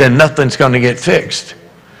 then nothing's going to get fixed.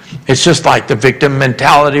 It's just like the victim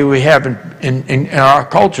mentality we have in our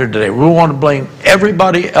culture today. We want to blame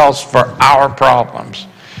everybody else for our problems.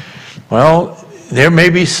 Well, there may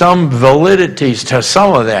be some validities to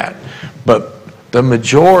some of that, but the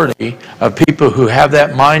majority of people who have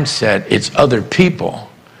that mindset, it's other people.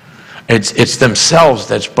 It's themselves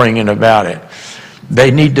that's bringing about it.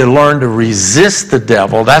 They need to learn to resist the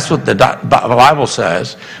devil. That's what the Bible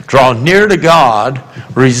says. Draw near to God,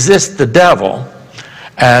 resist the devil,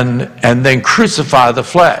 and then crucify the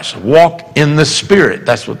flesh. Walk in the Spirit.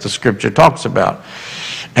 That's what the Scripture talks about.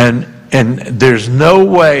 And there's no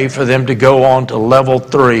way for them to go on to level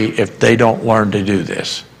 3 if they don't learn to do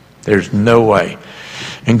this. There's no way.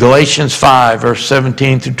 In Galatians 5, verse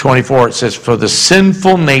 17 through 24, it says, "For the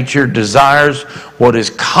sinful nature desires what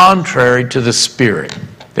is contrary to the Spirit."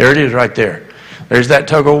 There it is right there. There's that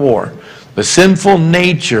tug of war. The sinful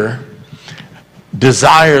nature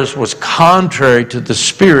desires what's contrary to the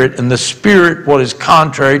Spirit, and the Spirit what is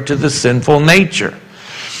contrary to the sinful nature.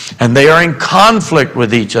 And they are in conflict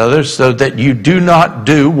with each other so that you do not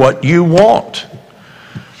do what you want.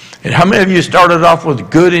 And how many of you started off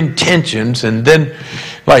with good intentions, and then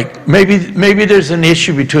like maybe there's an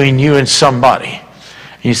issue between you and somebody.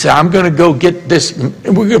 And you say, I'm going to go get this,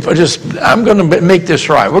 I'm going to make this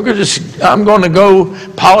right. I'm going to go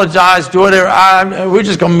apologize, do whatever. We're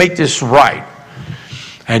just going to make this right.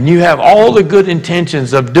 And you have all the good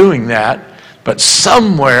intentions of doing that, but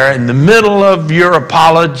somewhere in the middle of your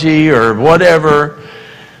apology or whatever,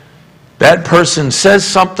 that person says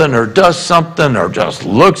something or does something or just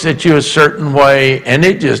looks at you a certain way, and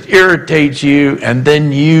it just irritates you, and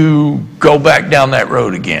then you go back down that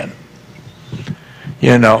road again.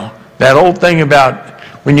 You know, that old thing about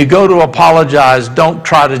when you go to apologize, don't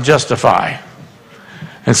try to justify.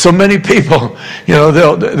 And so many people, you know,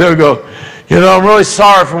 they'll go, you know, I'm really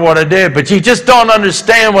sorry for what I did, but you just don't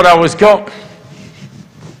understand what I was going.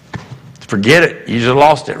 Forget it. You just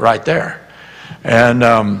lost it right there. And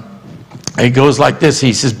it goes like this.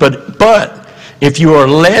 He says, but if you are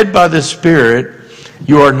led by the Spirit,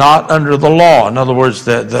 you are not under the law. In other words,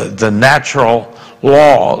 the natural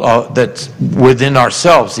law that's within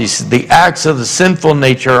ourselves. He says, the acts of the sinful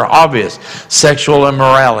nature are obvious: sexual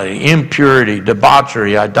immorality, impurity,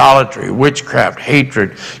 debauchery, idolatry, witchcraft,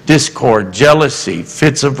 hatred, discord, jealousy,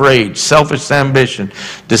 fits of rage, selfish ambition,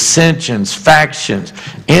 dissensions, factions,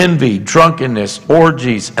 envy, drunkenness,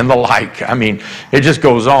 orgies, and the like. I mean, it just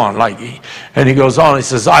goes on. And he goes on. He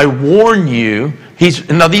says, I warn you.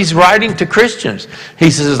 He's writing to Christians.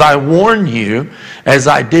 He says, I warn you, as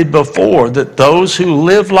I did before, that those who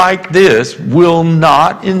live like this will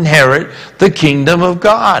not inherit the kingdom of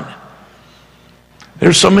God.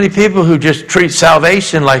 There's so many people who just treat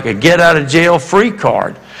salvation like a get-out-of-jail-free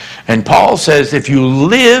card. And Paul says, if you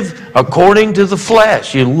live according to the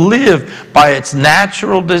flesh, you live by its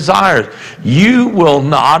natural desires, you will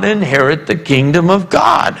not inherit the kingdom of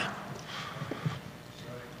God.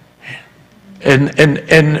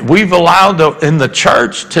 And we've allowed in the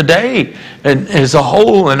church today and as a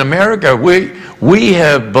whole in America, we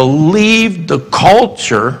have believed the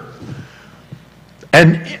culture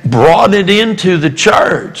and brought it into the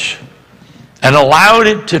church and allowed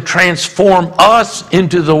it to transform us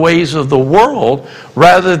into the ways of the world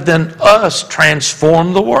rather than us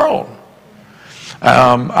transform the world.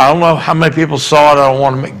 I don't know how many people saw it. I don't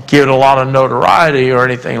want to give it a lot of notoriety or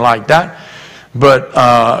anything like that. But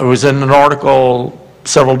it was in an article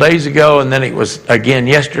several days ago, and then it was again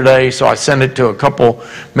yesterday. So I sent it to a couple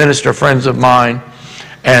minister friends of mine.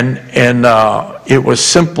 And it was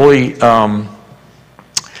simply the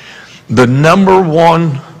number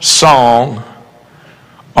one song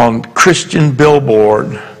on Christian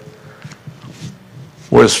Billboard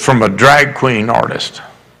was from a drag queen artist.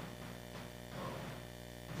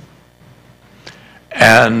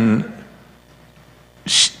 And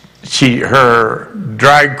her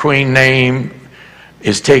drag queen name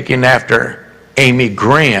is taken after Amy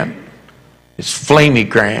Grant. It's Flamey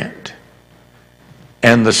Grant.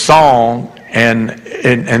 And the song, and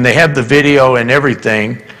they have the video and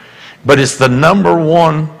everything, but it's the number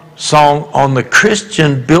one song on the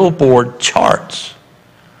Christian Billboard charts,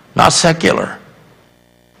 not secular.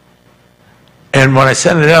 And when I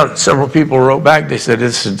sent it out, several people wrote back, they said,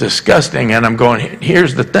 this is disgusting. And I'm going,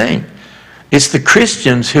 here's the thing. It's the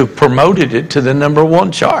Christians who promoted it to the number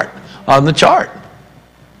one chart, on the chart.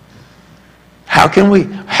 How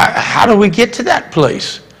do we get to that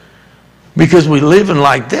place? Because we live in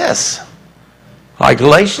like this. Like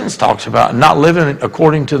Galatians talks about, not living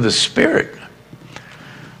according to the Spirit.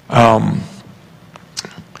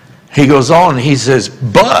 He goes on, he says,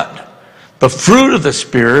 but the fruit of the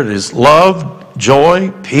Spirit is love, joy,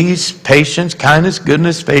 peace, patience, kindness,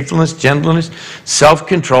 goodness, faithfulness, gentleness,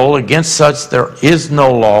 self-control. Against such there is no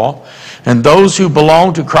law. And those who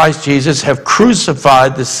belong to Christ Jesus have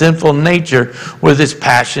crucified the sinful nature with its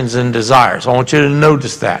passions and desires. I want you to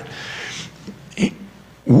notice that.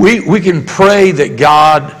 We can pray that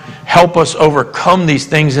God help us overcome these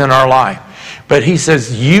things in our life. But he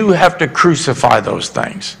says you have to crucify those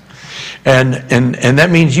things. And that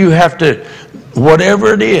means you have to,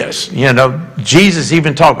 whatever it is, Jesus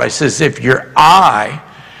even talked about it. He says if your eye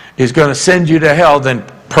is going to send you to hell, then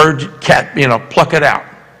pluck it out.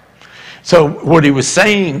 So what he's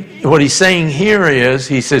saying here is,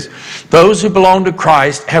 he says, those who belong to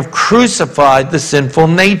Christ have crucified the sinful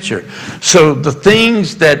nature. So the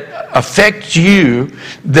things that affect you,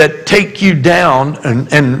 that take you down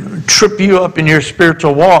and trip you up in your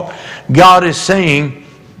spiritual walk, God is saying,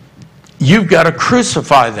 you've got to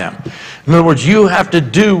crucify them. In other words, you have to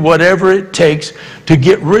do whatever it takes to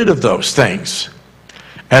get rid of those things.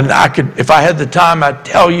 And if I had the time, I'd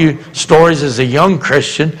tell you stories as a young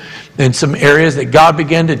Christian in some areas that God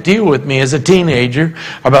began to deal with me as a teenager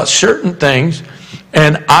about certain things.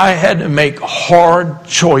 And I had to make hard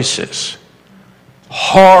choices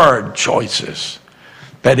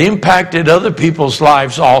that impacted other people's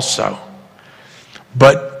lives also.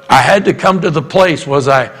 But I had to come to the place, was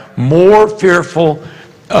I more fearful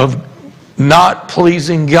of not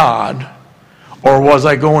pleasing God, or was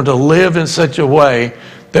I going to live in such a way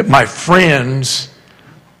that my friends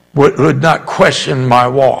would not question my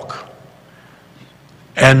walk?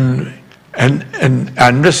 And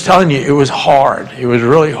I'm just telling you, it was hard. It was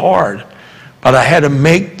really hard. But I had to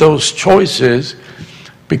make those choices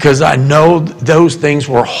because I know those things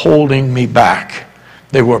were holding me back.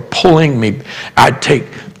 They were pulling me. I'd take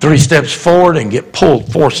 3 steps forward and get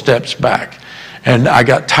pulled 4 steps back. And I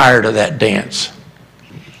got tired of that dance.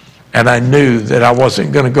 And I knew that I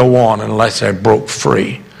wasn't going to go on unless I broke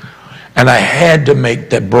free. And I had to make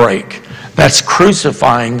that break. That's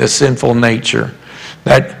crucifying the sinful nature.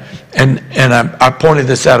 And I pointed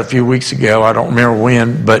this out a few weeks ago. I don't remember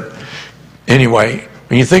when, but anyway,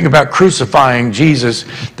 when you think about crucifying Jesus,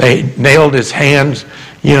 they nailed his hands,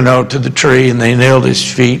 to the tree, and they nailed his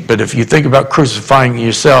feet. But if you think about crucifying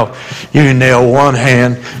yourself, you can nail one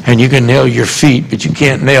hand and you can nail your feet, but you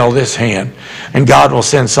can't nail this hand. And God will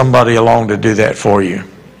send somebody along to do that for you.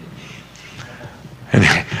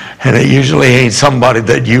 And it usually ain't somebody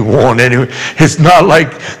that you want anyway. It's not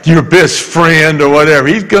like your best friend or whatever.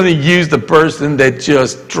 He's going to use the person that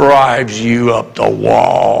just drives you up the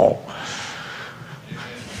wall.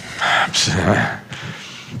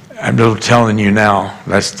 I'm just telling you now,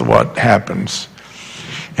 that's what happens.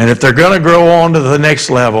 And if they're going to grow on to the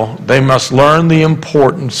next level, they must learn the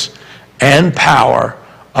importance and power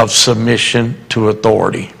of submission to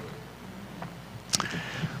authority.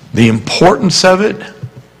 The importance of it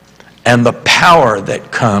and the power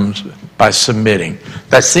that comes by submitting.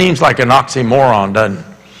 That seems like an oxymoron, doesn't it?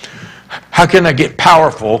 How can I get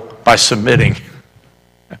powerful? By submitting.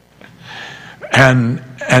 And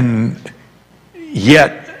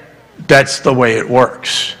yet, that's the way it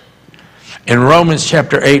works. In Romans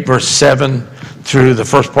chapter 8, verse 7 through the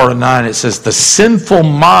first part of 9, it says, the sinful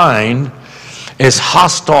mind is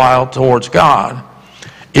hostile towards God.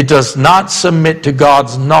 It does not submit to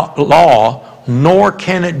God's law, nor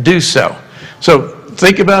can it do so. So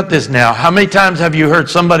think about this now. How many times have you heard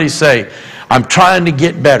somebody say, I'm trying to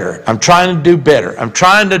get better. I'm trying to do better. I'm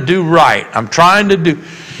trying to do right. I'm trying to do...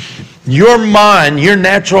 Your mind, your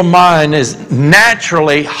natural mind is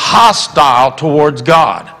naturally hostile towards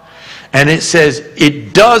God. And it says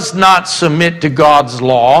it does not submit to God's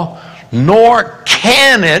law, nor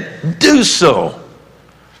can it do so.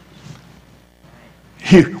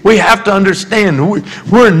 We have to understand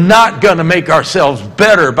we're not going to make ourselves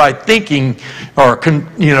better by thinking or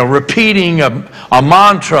repeating a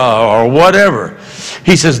mantra or whatever.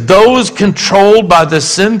 He says those controlled by the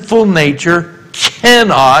sinful nature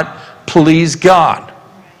cannot please God.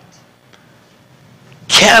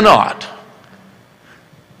 Cannot.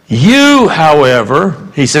 You, however,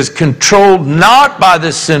 he says, controlled not by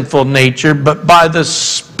the sinful nature, but by the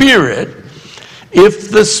Spirit,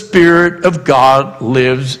 if the Spirit of God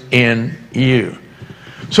lives in you.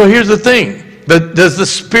 So here's the thing. Does the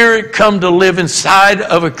Spirit come to live inside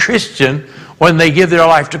of a Christian when they give their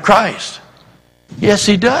life to Christ? Yes,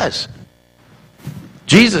 he does.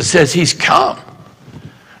 Jesus says he's come.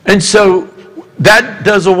 And so that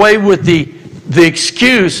does away with the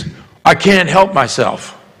excuse, I can't help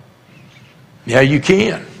myself. Yeah, you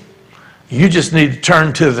can. You just need to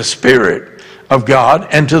turn to the Spirit of God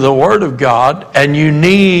and to the Word of God, and you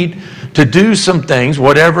need to do some things,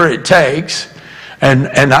 whatever it takes. And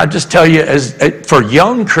I just tell you, for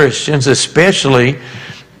young Christians especially,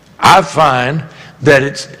 I find that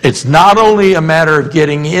it's not only a matter of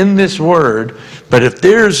getting in this Word, but if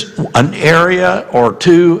there's an area or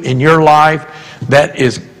two in your life that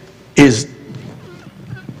is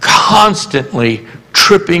constantly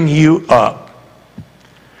tripping you up,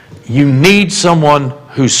 you need someone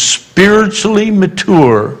who's spiritually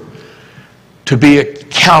mature to be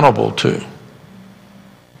accountable to.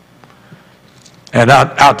 And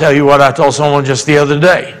I'll tell you what I told someone just the other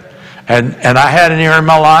day. And I had an area in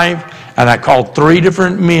my life, and I called 3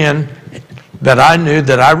 different men that I knew,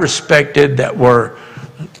 that I respected, that were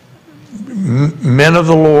men of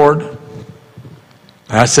the Lord.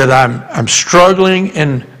 And I said, I'm struggling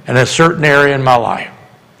in a certain area in my life.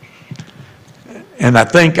 And I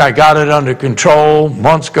think I got it under control.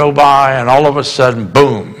 Months go by, and all of a sudden,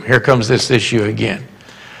 boom, here comes this issue again.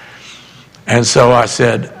 And so I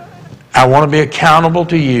said, I want to be accountable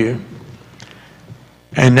to you.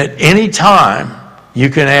 And at any time,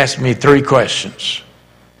 you can ask me 3 questions.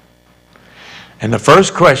 And the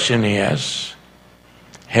first question is,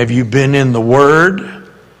 have you been in the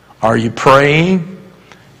Word? Are you praying?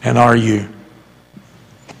 And are you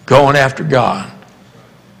going after God?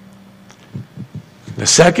 The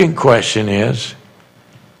second question is,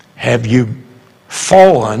 have you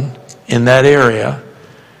fallen in that area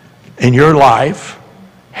in your life?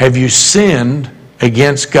 Have you sinned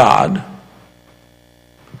against God?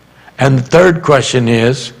 And the third question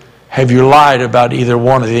is, have you lied about either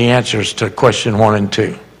one of the answers to question 1 and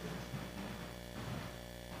 2?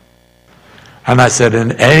 And I said,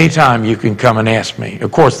 and any time you can come and ask me.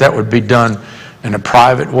 Of course, that would be done in a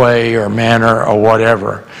private way or manner or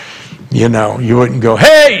whatever. You know, you wouldn't go,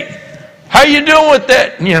 hey, how you doing with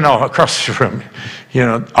that? You know, across the room. You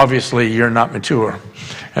know, obviously you're not mature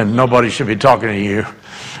and nobody should be talking to you.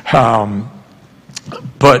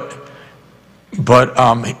 But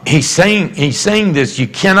he's saying this, you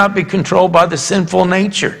cannot be controlled by the sinful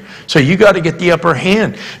nature. So you got to get the upper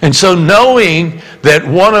hand. And so knowing that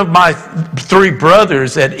one of my 3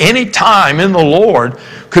 brothers at any time in the Lord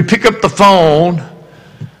could pick up the phone.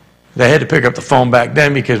 They had to pick up the phone back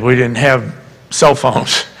then because we didn't have cell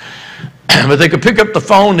phones. But they could pick up the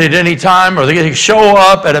phone at any time, or they could show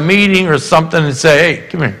up at a meeting or something and say, hey,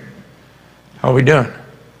 come here. How are we doing?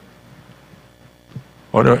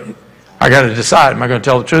 I got to decide, am I going to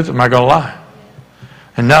tell the truth or am I going to lie?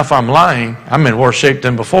 And now if I'm lying, I'm in worse shape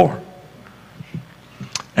than before.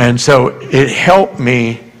 And so it helped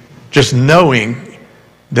me just knowing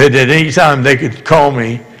that at any time they could call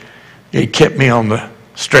me, it kept me on the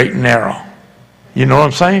straight and narrow. You know what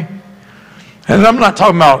I'm saying? And I'm not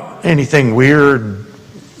talking about anything weird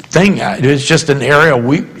thing. It's just an area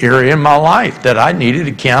in my life that I needed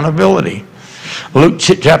accountability. Luke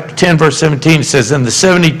chapter 10, verse 17 says, and the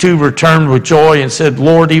 72 returned with joy and said,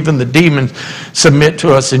 Lord, even the demons submit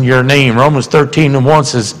to us in your name. Romans 13:1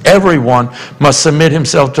 says, everyone must submit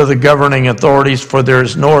himself to the governing authorities, for there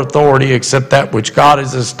is no authority except that which God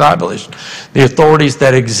has established. The authorities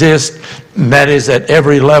that exist, and that is at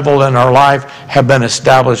every level in our life, have been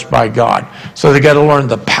established by God. So they got to learn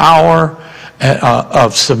the power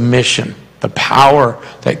of submission, the power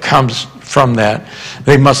that comes from that.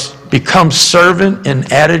 They must become servant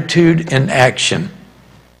in attitude and action.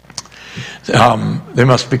 They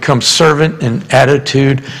must become servant in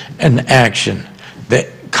attitude and action. The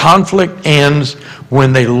conflict ends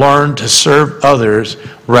when they learn to serve others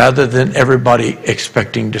rather than everybody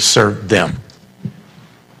expecting to serve them.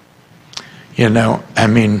 You know, I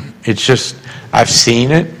mean, it's just, I've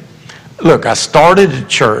seen it. Look, I started a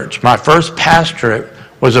church. My first pastorate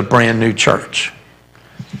was a brand new church.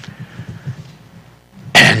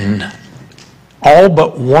 And all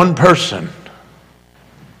but one person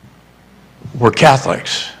were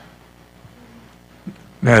Catholics.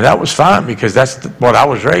 Now, that was fine because that's what I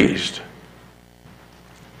was raised.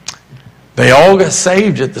 They all got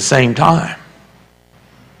saved at the same time.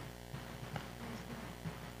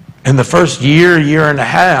 In the first year and a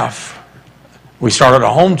half, we started a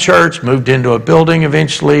home church, moved into a building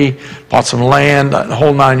eventually, bought some land, the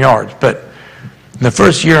whole 9 yards. But in the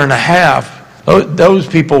first year and a half, those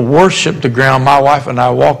people worshiped the ground my wife and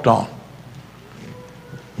I walked on.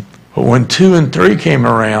 But when 2 and 3 came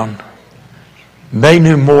around, they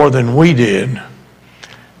knew more than we did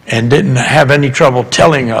and didn't have any trouble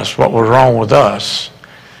telling us what was wrong with us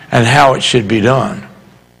and how it should be done.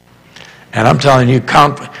 And I'm telling you,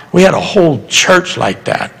 we had a whole church like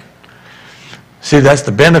that. See, that's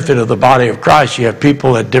the benefit of the body of Christ. You have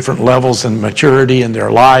people at different levels and maturity in their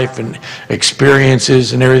life and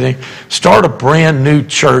experiences and everything. Start a brand new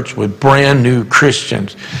church with brand new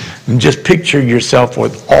Christians. And just picture yourself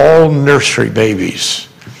with all nursery babies.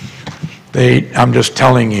 I'm just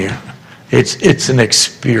telling you, it's an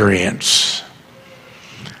experience.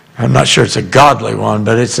 I'm not sure it's a godly one,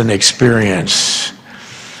 but it's an experience.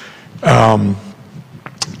 They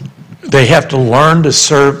have to learn to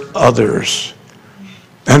serve others.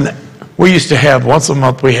 And we used to have, once a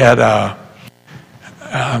month, we had I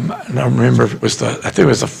don't remember if it was I think it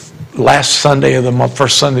was the last Sunday of the month,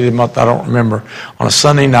 first Sunday of the month, I don't remember. On a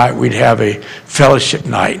Sunday night, we'd have a fellowship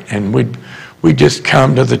night, and we'd just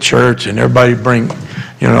come to the church, and everybody bring,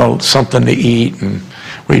 something to eat, and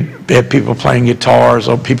we'd have people playing guitars,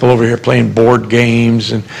 or people over here playing board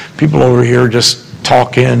games, and people over here just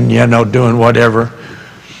talking, doing whatever.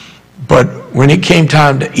 But when it came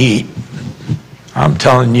time to eat, I'm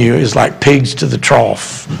telling you, it's like pigs to the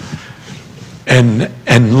trough. And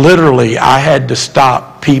literally, I had to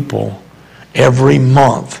stop people every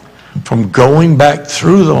month from going back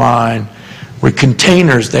through the line with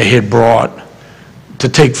containers they had brought to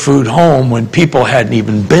take food home when people hadn't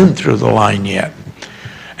even been through the line yet.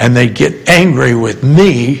 And they'd get angry with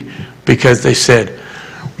me because they said,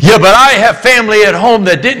 yeah, but I have family at home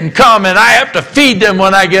that didn't come, and I have to feed them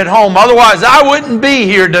when I get home. Otherwise, I wouldn't be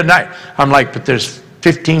here tonight. I'm like, but there's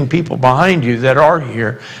 15 people behind you that are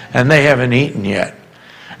here, and they haven't eaten yet.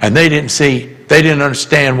 And they didn't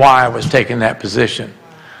understand why I was taking that position.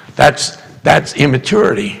 That's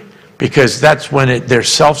immaturity, because that's when they're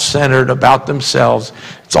self-centered about themselves.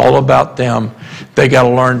 It's all about them. They got to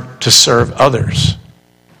learn to serve others.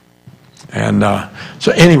 And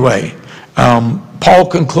so anyway, Paul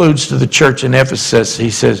concludes to the church in Ephesus.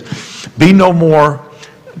 He says, be no more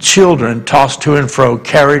children tossed to and fro,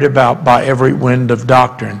 carried about by every wind of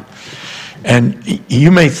doctrine. And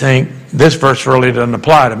you may think, this verse really doesn't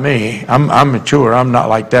apply to me. I'm mature. I'm not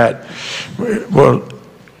like that. Well,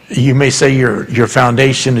 you may say your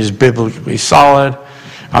foundation is biblically solid.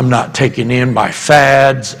 I'm not taken in by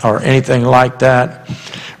fads or anything like that.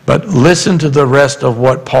 But listen to the rest of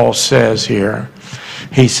what Paul says here.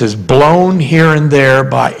 He says, blown here and there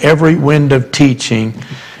by every wind of teaching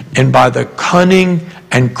and by the cunning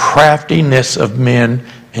and craftiness of men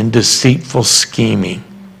and deceitful scheming.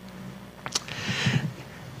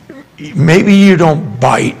 Maybe you don't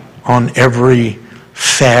bite on every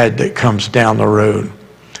fad that comes down the road.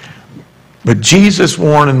 But Jesus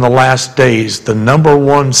warned in the last days, the number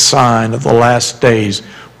one sign of the last days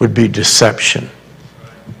would be deception.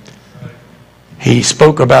 He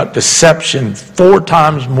spoke about deception 4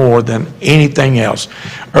 times more than anything else.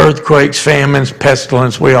 Earthquakes, famines,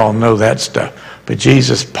 pestilence, we all know that stuff. But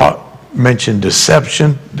Jesus mentioned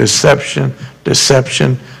deception, deception,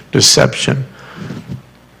 deception, deception.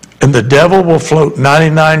 And the devil will float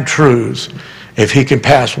 99 truths if he can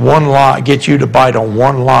pass one lie, get you to bite on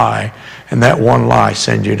one lie, and that one lie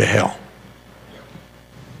send you to hell.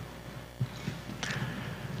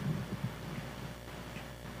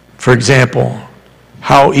 For example,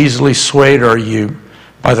 how easily swayed are you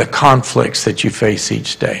by the conflicts that you face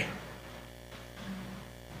each day?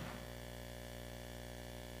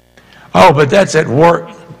 Oh, but that's at work.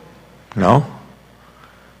 No.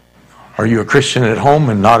 Are you a Christian at home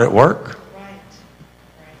and not at work? Right.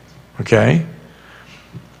 Okay.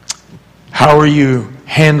 How are you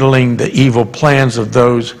handling the evil plans of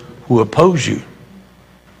those who oppose you?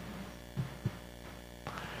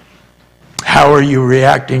 How are you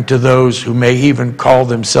reacting to those who may even call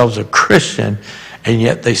themselves a Christian and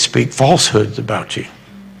yet they speak falsehoods about you?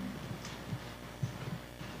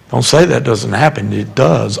 Don't say that doesn't happen. It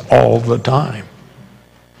does all the time.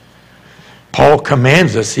 Paul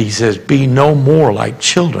commands us, he says, be no more like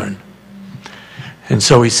children. And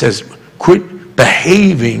so he says, quit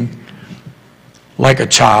behaving like a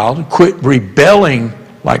child, quit rebelling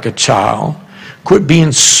like a child, quit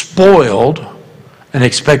being spoiled and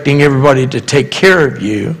expecting everybody to take care of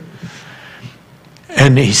you.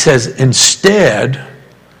 And he says, instead,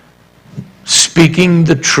 speaking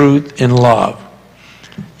the truth in love.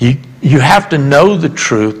 You have to know the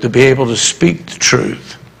truth to be able to speak the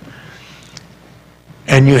truth.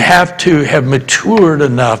 And you have to have matured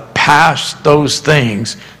enough past those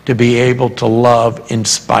things to be able to love in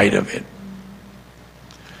spite of it.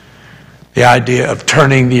 The idea of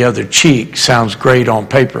turning the other cheek sounds great on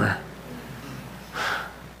paper.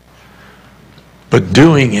 But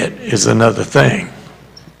doing it is another thing.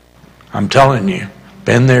 I'm telling you,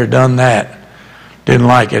 been there, done that. Didn't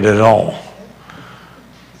like it at all.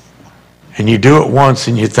 And you do it once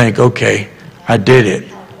and you think, okay, I did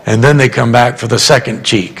it. And then they come back for the second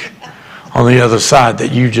cheek on the other side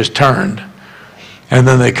that you just turned. And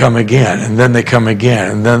then they come again, and then they come again,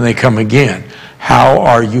 and then they come again. How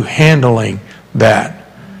are you handling that?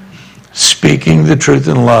 Speaking the truth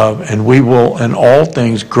in love, and we will in all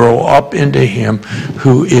things grow up into him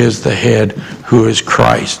who is the head, who is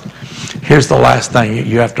Christ. Here's the last thing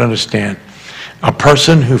you have to understand. A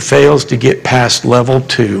person who fails to get past level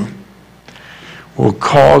 2 will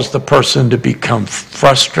cause the person to become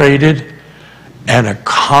frustrated and a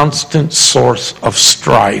constant source of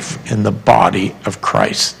strife in the body of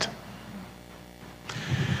Christ.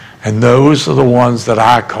 And those are the ones that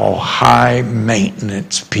I call high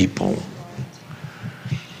maintenance people.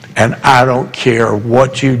 And I don't care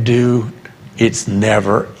what you do, it's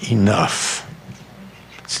never enough.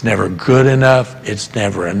 It's never good enough, it's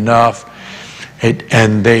never enough.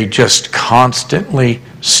 And they just constantly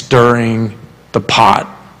stirring the pot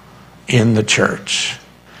in the church.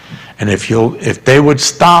 And if they would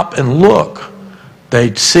stop and look,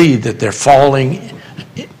 they'd see that they're falling.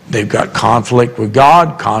 They've got conflict with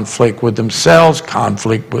God, conflict with themselves,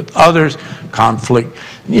 conflict with others, conflict.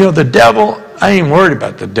 You know, the devil, I ain't worried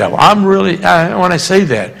about the devil. When I say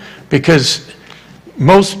that, because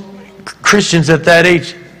most Christians at that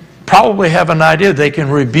age probably have an idea they can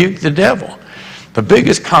rebuke the devil. The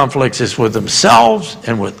biggest conflict is with themselves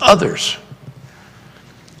and with others.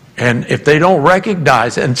 And if they don't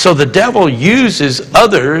recognize it, and so the devil uses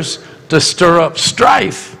others to stir up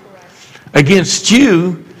strife against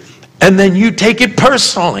you, and then you take it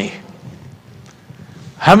personally.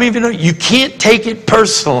 How many of you know you can't take it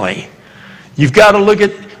personally? You've got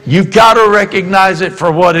to recognize it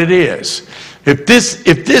for what it is. If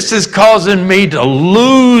this is causing me to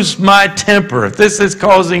lose my temper, if this is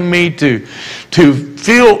causing me to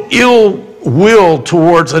feel ill will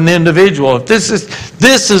towards an individual, if this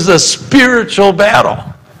is a spiritual battle.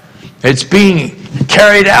 It's being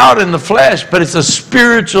carried out in the flesh, but it's a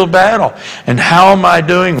spiritual battle. And how am I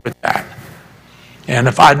doing with that? And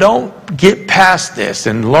if I don't get past this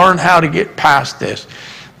and learn how to get past this,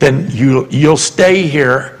 then you'll stay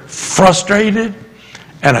here frustrated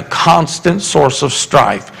and a constant source of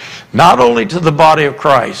strife, not only to the body of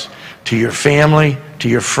Christ, to your family, to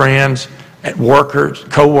your friends, at workers,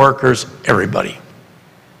 co-workers, everybody.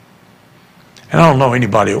 And I don't know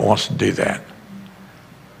anybody that wants to do that.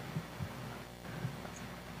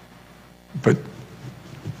 But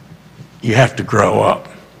you have to grow up.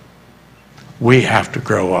 We have to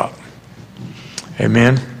grow up.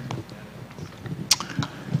 Amen?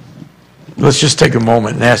 Let's just take a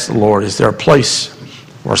moment and ask the Lord, is there a place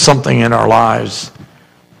or something in our lives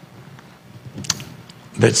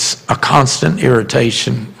that's a constant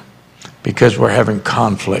irritation because we're having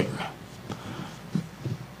conflict?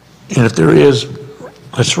 And if there is,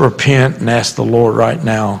 let's repent and ask the Lord right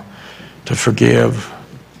now to forgive.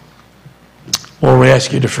 Lord, we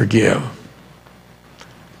ask you to forgive.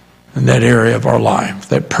 in that area of our life,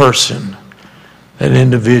 that person, that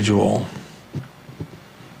individual,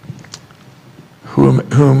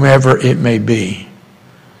 whomever it may be,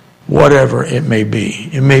 whatever it may be.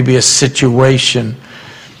 It may be a situation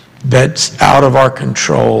that's out of our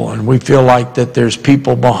control, and we feel like that there's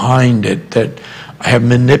people behind it that have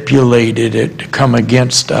manipulated it to come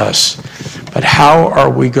against us. But how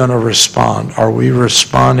are we going to respond? Are we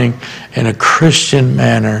responding in a Christian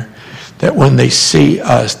manner that when they see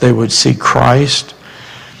us, they would see Christ?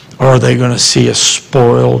 Or are they going to see a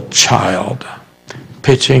spoiled child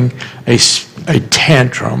pitching a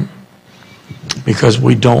tantrum because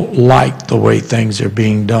we don't like the way things are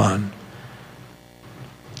being done?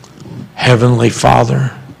 Heavenly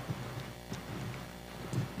Father,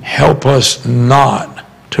 help us not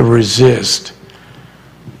to resist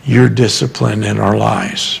your discipline in our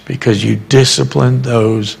lives, because you discipline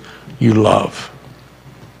those you love.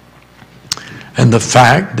 And the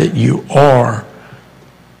fact that you are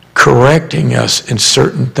correcting us in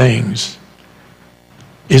certain things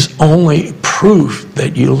is only proof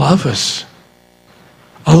that you love us.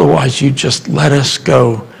 Otherwise, you just let us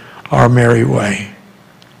go our merry way,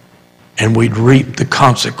 and we'd reap the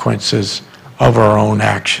consequences of our own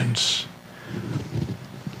actions.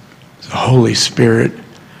 The Holy Spirit,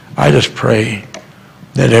 I just pray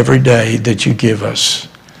that every day that you give us,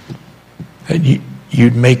 that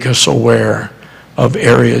you'd make us aware of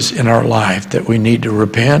areas in our life that we need to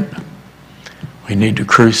repent, we need to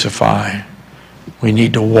crucify, we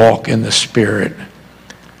need to walk in the Spirit,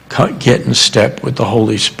 get in step with the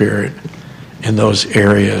Holy Spirit in those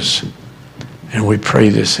areas. And we pray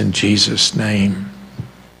this in Jesus' name.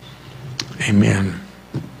 Amen.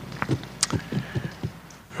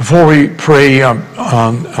 Before we pray,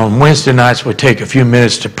 on Wednesday nights we take a few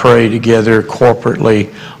minutes to pray together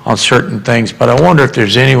corporately on certain things. But I wonder if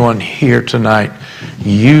there's anyone here tonight,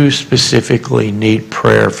 you specifically need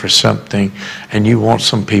prayer for something and you want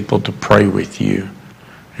some people to pray with you.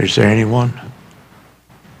 Is there anyone?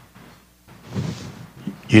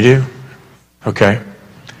 You do? Okay.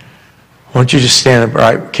 Why don't you just stand up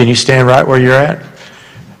right? Can you stand right where you're at?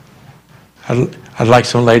 I'd like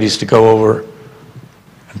some ladies to go over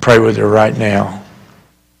and pray with her right now.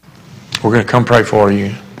 We're going to come pray for you.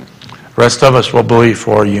 The rest of us will believe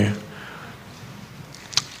for you.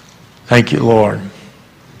 Thank you, Lord.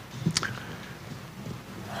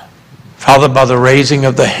 Father, by the raising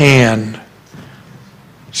of the hand,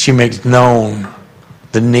 she makes known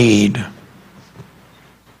the need.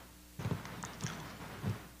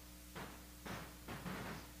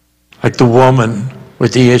 Like the woman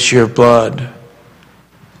with the issue of blood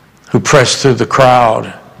who pressed through the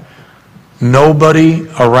crowd. Nobody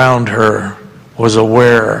around her was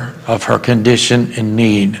aware of her condition and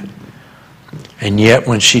need. And yet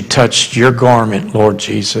when she touched your garment, Lord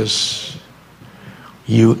Jesus,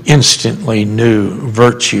 you instantly knew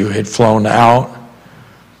virtue had flown out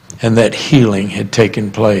and that healing had taken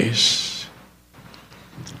place.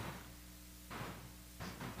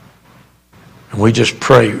 And we just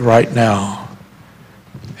pray right now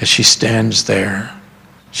as she stands there.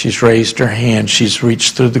 She's raised her hand. She's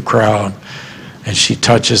reached through the crowd. And she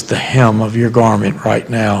touches the hem of your garment right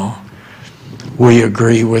now. We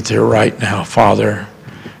agree with her right now, Father,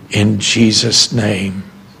 in Jesus' name.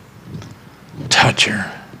 Touch her.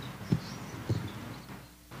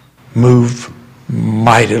 Move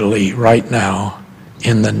mightily right now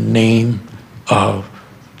in the name of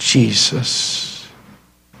Jesus.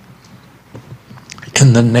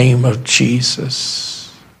 In the name of Jesus.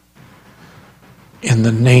 In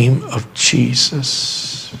the name of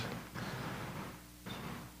Jesus.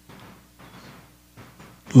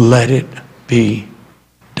 Let it be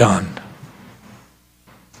done.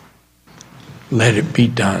 Let it be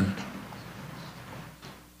done.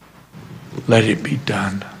 Let it be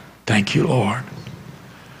done. Thank you, Lord.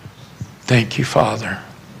 Thank you, Father.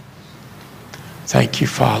 Thank you,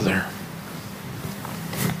 Father.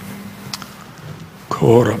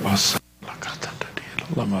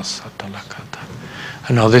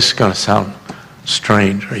 I know this is going to sound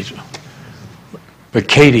strange, Rachel, but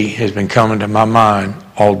Katie has been coming to my mind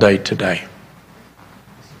all day today.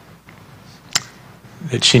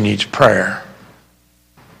 That she needs prayer.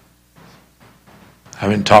 I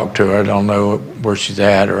haven't talked to her. I don't know where she's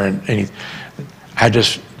at or anything. I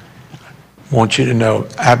just want you to know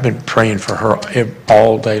I've been praying for her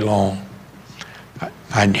all day long.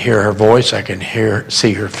 I can hear her voice. I can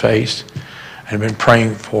see her face. I've been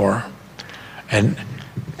praying for her. And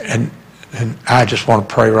I just want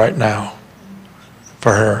to pray right now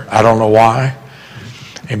for her. I don't know why.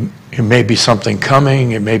 It may be something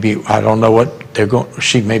coming. It may be, I don't know what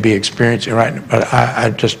she may be experiencing right now, but I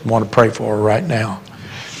just want to pray for her right now.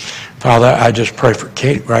 Father, I just pray for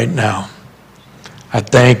Kate right now. I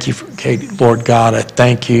thank you for Kate, Lord God. I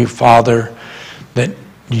thank you, Father, that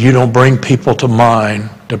you don't bring people to mind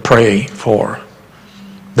to pray for.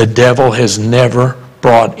 The devil has never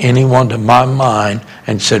brought anyone to my mind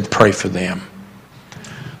and said, pray for them.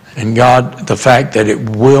 And God, the fact that you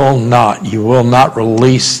will not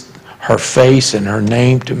release her face and her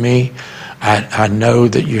name to me, I know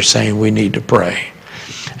that you're saying we need to pray.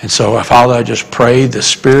 And so, Father, I just pray the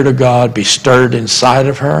Spirit of God be stirred inside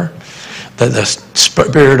of her, that the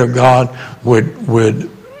Spirit of God would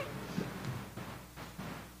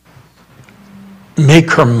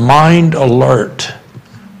make her mind alert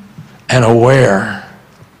and aware.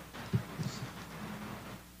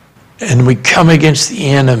 And we come against the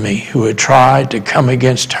enemy who had tried to come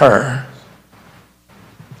against her.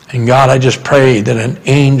 And God, I just pray that an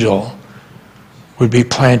angel would be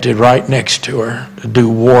planted right next to her to do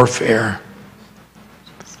warfare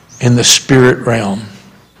in the spirit realm.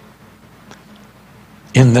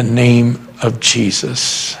 In the name of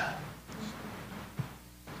Jesus.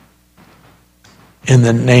 In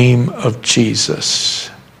the name of Jesus.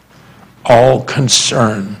 All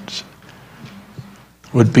concerns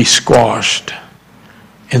would be squashed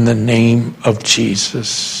in the name of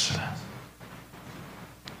Jesus.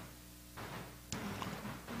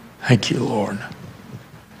 Thank you, Lord.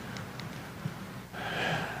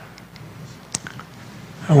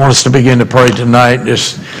 I want us to begin to pray tonight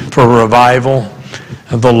just for revival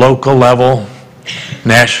at the local level,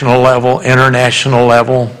 national level, international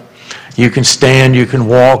level. You can stand, you can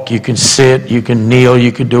walk, you can sit, you can kneel,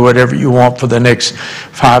 you can do whatever you want for the next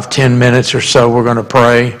 5-10 minutes or so. We're going to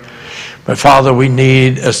pray. But Father, we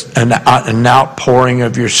need an outpouring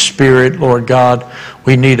of your Spirit, Lord God.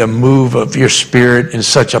 We need a move of your Spirit in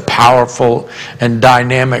such a powerful and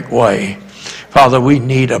dynamic way. Father, we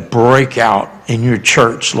need a breakout in your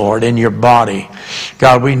church, Lord, in your body.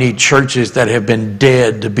 God, we need churches that have been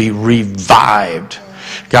dead to be revived.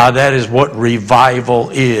 God, that is what revival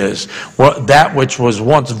is. That which was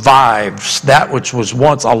once vived, that which was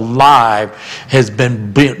once alive, has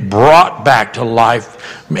been brought back to life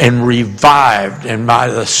and revived. And by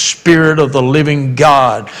the Spirit of the living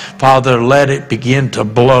God, Father, let it begin to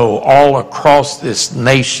blow all across this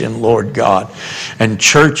nation, Lord God. And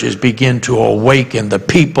churches begin to awaken. The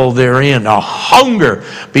people therein, a hunger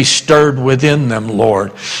be stirred within them,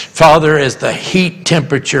 Lord. Father, as the heat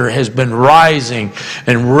temperature has been rising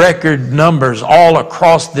in record numbers all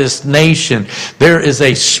across this nation, there is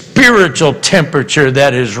a spiritual temperature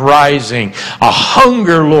that is rising. A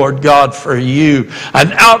hunger, Lord God, for you.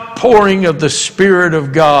 An outpouring of the Spirit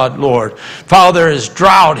of God, Lord. Father, as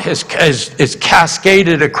drought has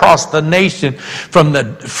cascaded across the nation from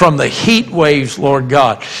the heat waves, Lord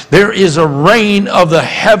God, there is a rain of the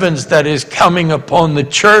heavens that is coming upon the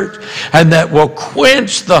church, and that will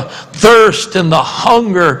quench the thirst and the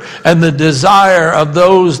hunger and the desire of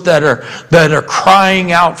those that are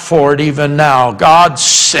crying out for it even now. God,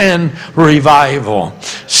 send revival.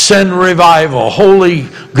 Send revival. Holy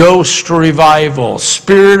Ghost revival.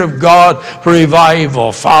 Spirit of God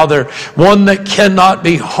revival. Father, one that cannot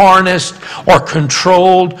be harnessed or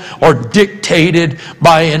controlled or dictated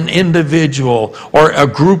by an individual or a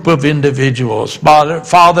group of individuals.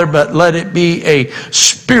 Father, but let it be a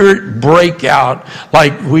spirit breakout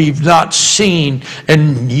like we've not seen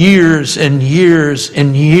in years and years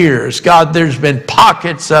and years. God, there's been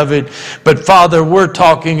pockets of it, but Father, we're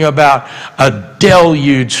talking about a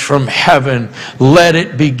deluge from heaven. Let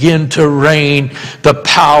it begin to rain, the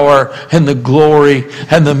power and the glory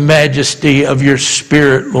and the majesty of your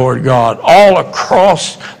Spirit, Lord God, all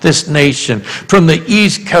across this nation, from the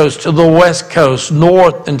East Coast to the West Coast,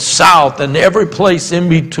 north and south, and every place in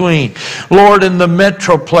between. Lord, in the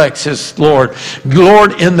metroplexes, Lord,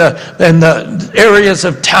 in the areas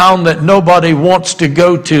of town that nobody wants to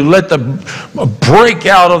go to, let the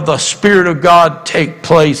breakout of the Spirit of God take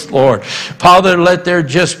place, Lord. Father, let there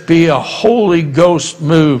just be a Holy Ghost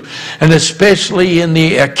move, and especially in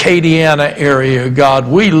the Acadiana area, God.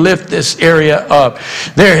 We lift this area up.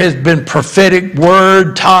 There has been prophetic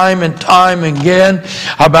word time and time again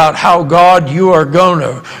about how, God, you are going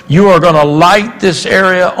to light this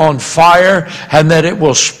area on fire, and that it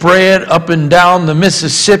will spread up and down the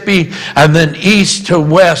Mississippi and then east to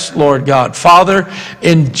west, Lord God. Father,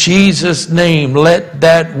 in Jesus' name, let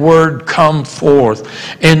that word come forth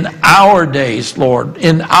in our days, Lord,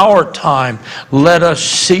 in our time. Let us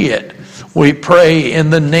see it. We pray in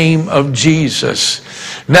the name of Jesus.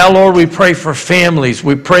 Now, Lord, we pray for families.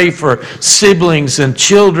 We pray for siblings and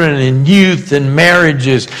children and youth and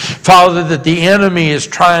marriages. Father, that the enemy is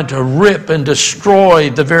trying to rip and destroy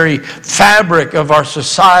the very fabric of our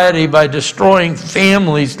society by destroying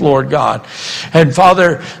families, Lord God. And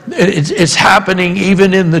Father, it's happening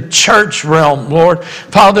even in the church realm, Lord.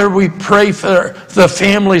 Father, we pray for the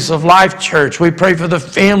families of Life Church. We pray for the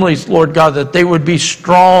families, Lord God, that they would be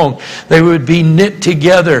strong. They would be knit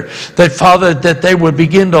together. That, Father, that they would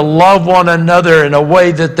begin to love one another in a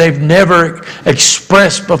way that they've never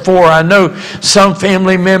expressed before. I know some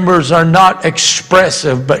family members are not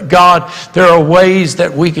expressive, but God, there are ways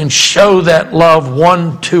that we can show that love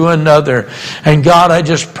one to another. And God, I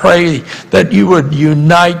just pray that you would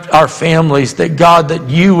unite our families, that God, that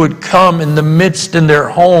you would come in the midst in their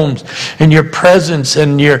homes, and your presence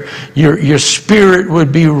and your spirit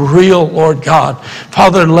would be real, Lord God.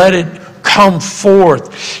 Father, let it come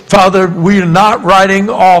forth. Father, we're not writing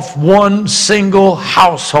off one single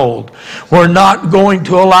household. We're not going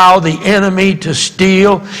to allow the enemy to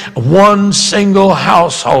steal one single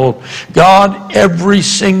household. God, every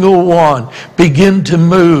single one, begin to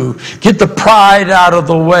move. Get the pride out of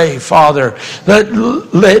the way, Father.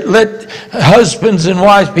 Let husbands and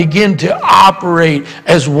wives begin to operate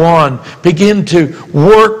as one. Begin to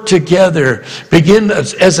work together. Begin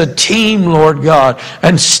as a team, Lord God,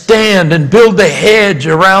 and stand and build a hedge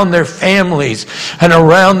around their families and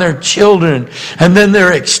around their children and then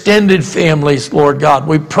their extended families, Lord God.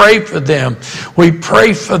 We pray for them. We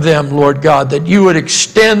pray for them, Lord God, that you would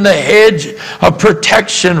extend the hedge of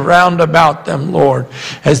protection round about them, Lord,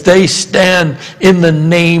 as they stand in the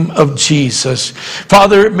name of Jesus.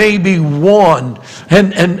 Father, it may be one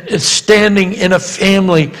and standing in a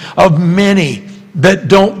family of many that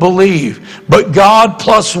don't believe. But God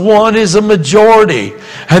plus one is a majority.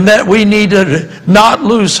 And that we need to not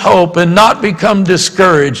lose hope and not become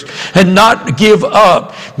discouraged and not give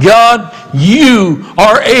up. God, you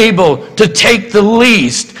are able to take the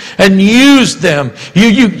least and use them. You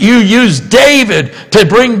use David to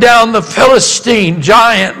bring down the Philistine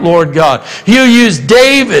giant, Lord God. You used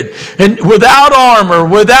David and without armor,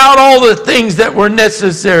 without all the things that were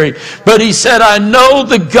necessary. But he said, I know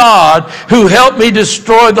the God who helped me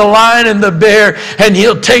destroy the lion and the bear, and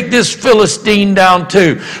he'll take this Philistine down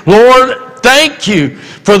too. Lord, thank you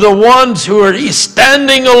for the ones who are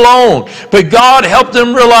standing alone. But God, help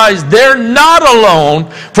them realize they're not alone,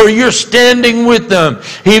 for you're standing with them.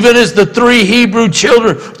 Even as the 3 Hebrew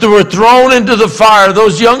children that were thrown into the fire,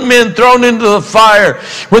 those young men thrown into the fire,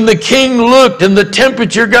 when the king looked and the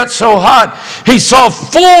temperature got so hot, he saw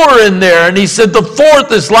 4 in there, and he said, the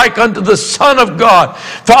 4th is like unto the Son of God.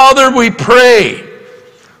 Father, we pray,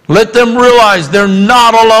 let them realize they're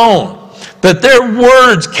not alone. That their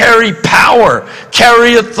words carry power,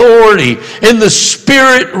 carry authority in the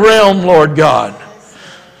spirit realm, Lord God.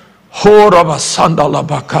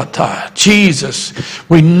 Jesus,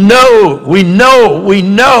 we know.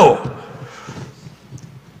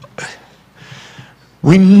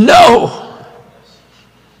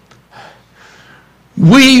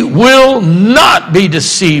 We will not be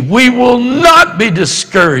deceived. We will not be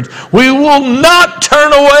discouraged. We will not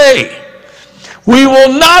turn away. We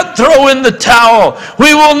will not throw in the towel.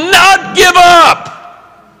 We will not give up.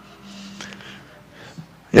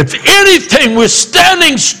 If anything, we're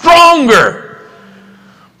standing stronger.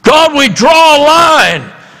 God, we draw a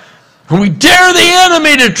line. And we dare the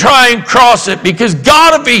enemy to try and cross it. Because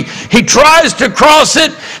God, if he tries to cross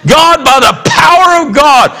it, God, by the power of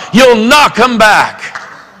God, you'll knock him back.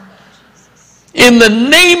 In the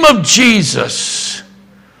name of Jesus.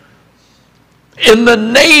 In the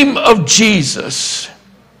name of Jesus.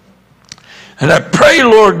 And I pray,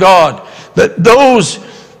 Lord God, that those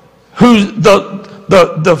who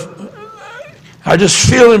I just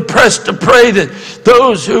feel impressed to pray that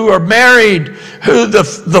those who are married, who the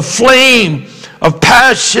flame of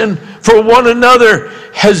passion for one another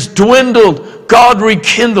has dwindled, God,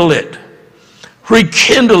 rekindle it.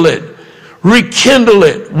 Rekindle it. Rekindle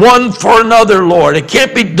it one for another, Lord. It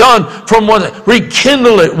can't be done from one.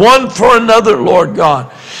 Rekindle it one for another, Lord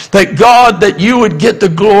God. That God, that you would get the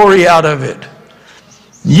glory out of it.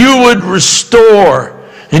 You would restore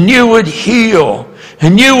and you would heal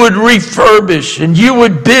and you would refurbish and you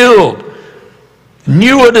would build and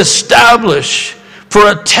you would establish for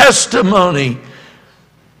a testimony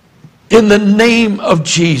in the name of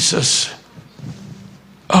Jesus.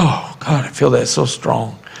 Oh, God, I feel that so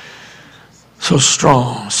strong. So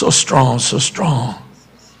strong, so strong, so strong.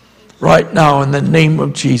 right now in the name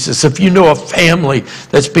of Jesus. If you know a family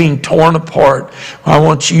that's being torn apart, I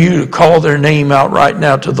want you to call their name out right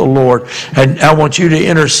now to the Lord. And I want you to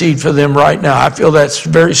intercede for them right now. I feel that's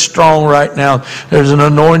very strong right now. There's an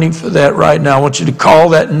anointing for that right now. I want you to call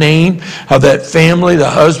that name of that family, the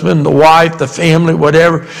husband, the wife, the family,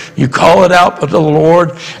 whatever. You call it out to the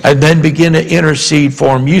Lord and then begin to intercede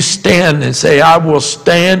for them. You stand and say, I will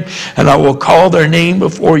stand and I will call their name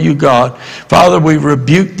before you, God. Father, we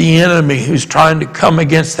rebuke the enemy who's trying to come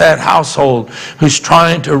against that household, who's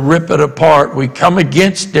trying to rip it apart. We come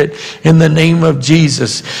against it in the name of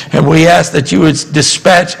Jesus. And we ask that you would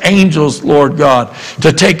dispatch angels, Lord God,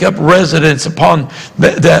 to take up residence upon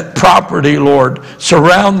that property, Lord.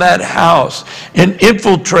 Surround that house and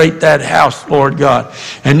infiltrate that house, Lord God.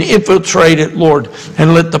 And infiltrate it, Lord.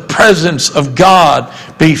 And let the presence of God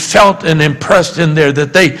be felt and impressed in there,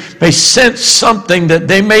 that they may sense something that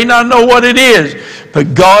they may not know what it is.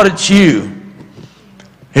 But God, it's you.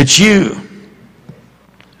 It's you.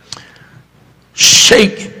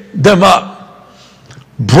 Shake them up.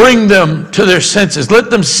 Bring them to their senses.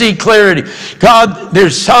 Let them see clarity. God,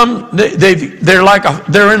 there's some,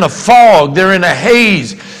 they're in a fog. They're in a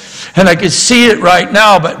haze. And I can see it right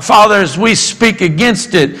now. But Father, as we speak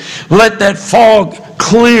against it, let that fog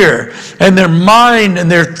clear, and their mind and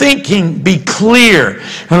their thinking be clear,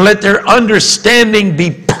 and let their understanding be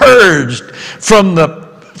purged from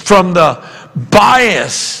the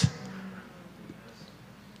bias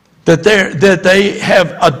that they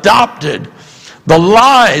have adopted, the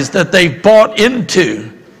lies that they've bought into,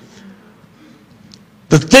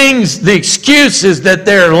 the things, the excuses that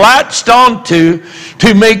they're latched onto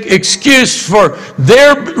to make excuse for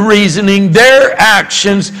their reasoning, their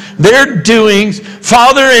actions, their doings.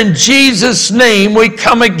 Father, in Jesus' name, we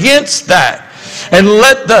come against that. And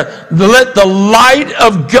let the light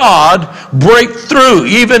of God break through.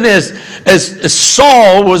 Even as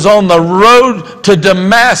Saul was on the road to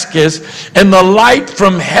Damascus, and the light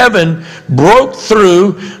from heaven broke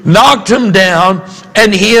through, knocked him down,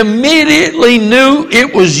 and he immediately knew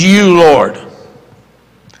it was you, Lord.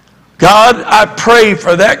 God, I pray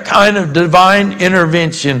for that kind of divine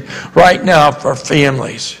intervention right now for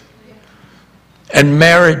families and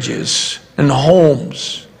marriages and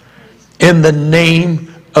homes in the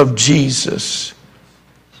name of Jesus.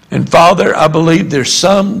 And Father, I believe there's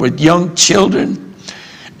some with young children,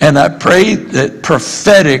 and I pray that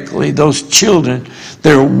prophetically those children,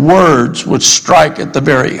 their words would strike at the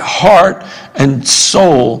very heart and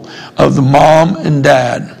soul of the mom and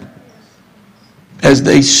dad as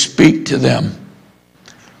they speak to them.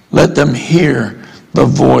 Let them hear the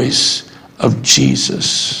voice of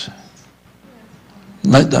Jesus.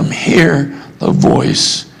 Let them hear the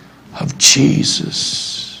voice of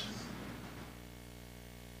Jesus.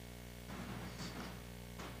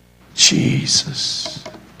 Jesus.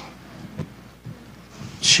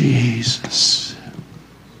 Jesus.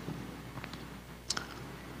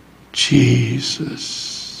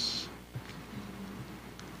 Jesus.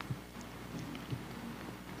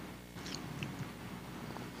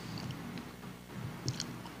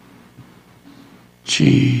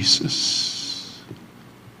 Jesus.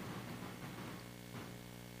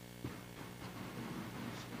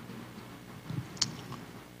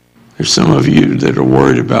 There's some of you that are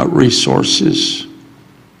worried about resources.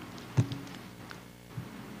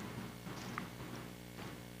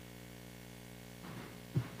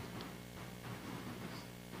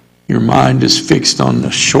 Your mind is fixed on the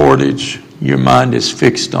shortage. Your mind is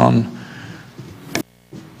fixed on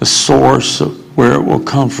the source of where it will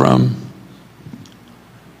come from.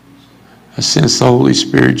 I sense the Holy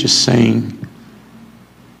Spirit just saying,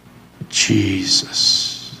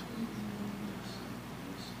 Jesus.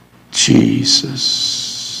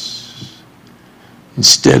 Jesus.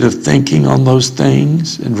 Instead of thinking on those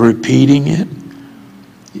things and repeating it,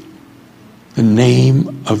 the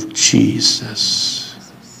name of Jesus.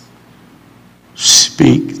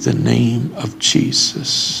 Speak the name of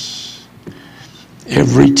Jesus.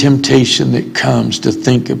 Every temptation that comes to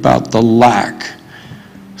think about the lack,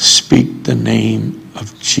 speak the name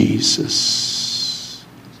of Jesus.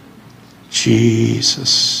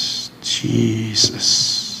 Jesus,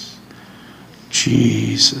 Jesus,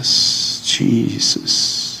 Jesus,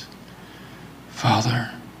 Jesus. Father,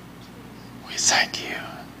 we thank you.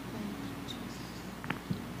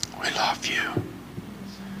 We love you.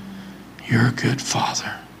 You're a good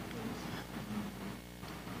Father.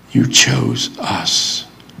 You chose us.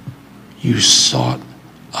 You sought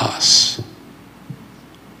us.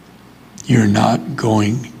 You're not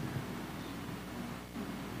going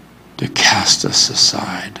to cast us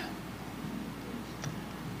aside.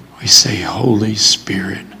 We say, Holy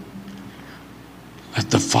Spirit, let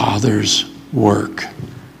the Father's work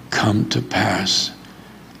come to pass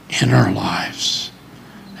in our lives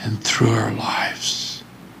and through our lives.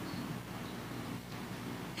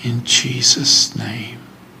 In Jesus' name.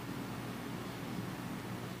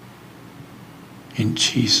 In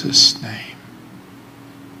Jesus' name.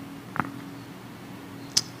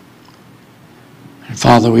 And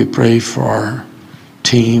Father, we pray for our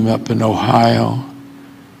team up in Ohio.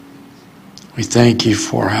 We thank you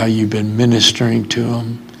for how you've been ministering to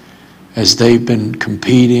them as they've been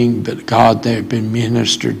competing, but God, they've been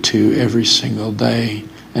ministered to every single day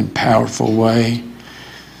in a powerful way.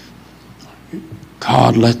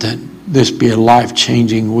 God, let this be a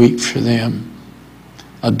life-changing week for them,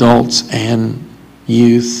 adults and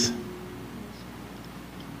youth.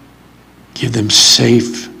 Give them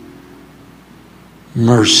safe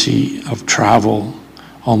mercy of travel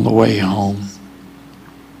on the way home.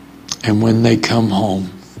 And when they come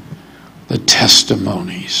home, the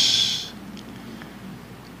testimonies,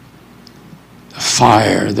 the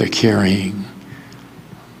fire they're carrying,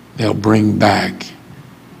 they'll bring back,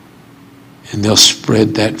 and they'll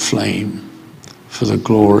spread that flame for the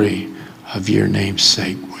glory of your name's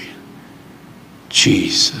sake.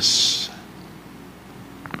 Jesus.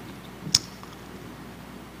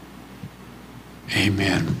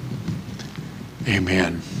 Amen.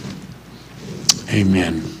 Amen.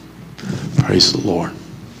 Amen. Praise the Lord.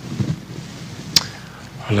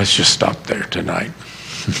 Well, let's just stop there tonight.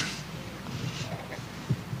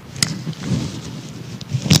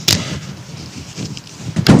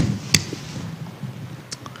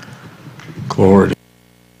 Glory.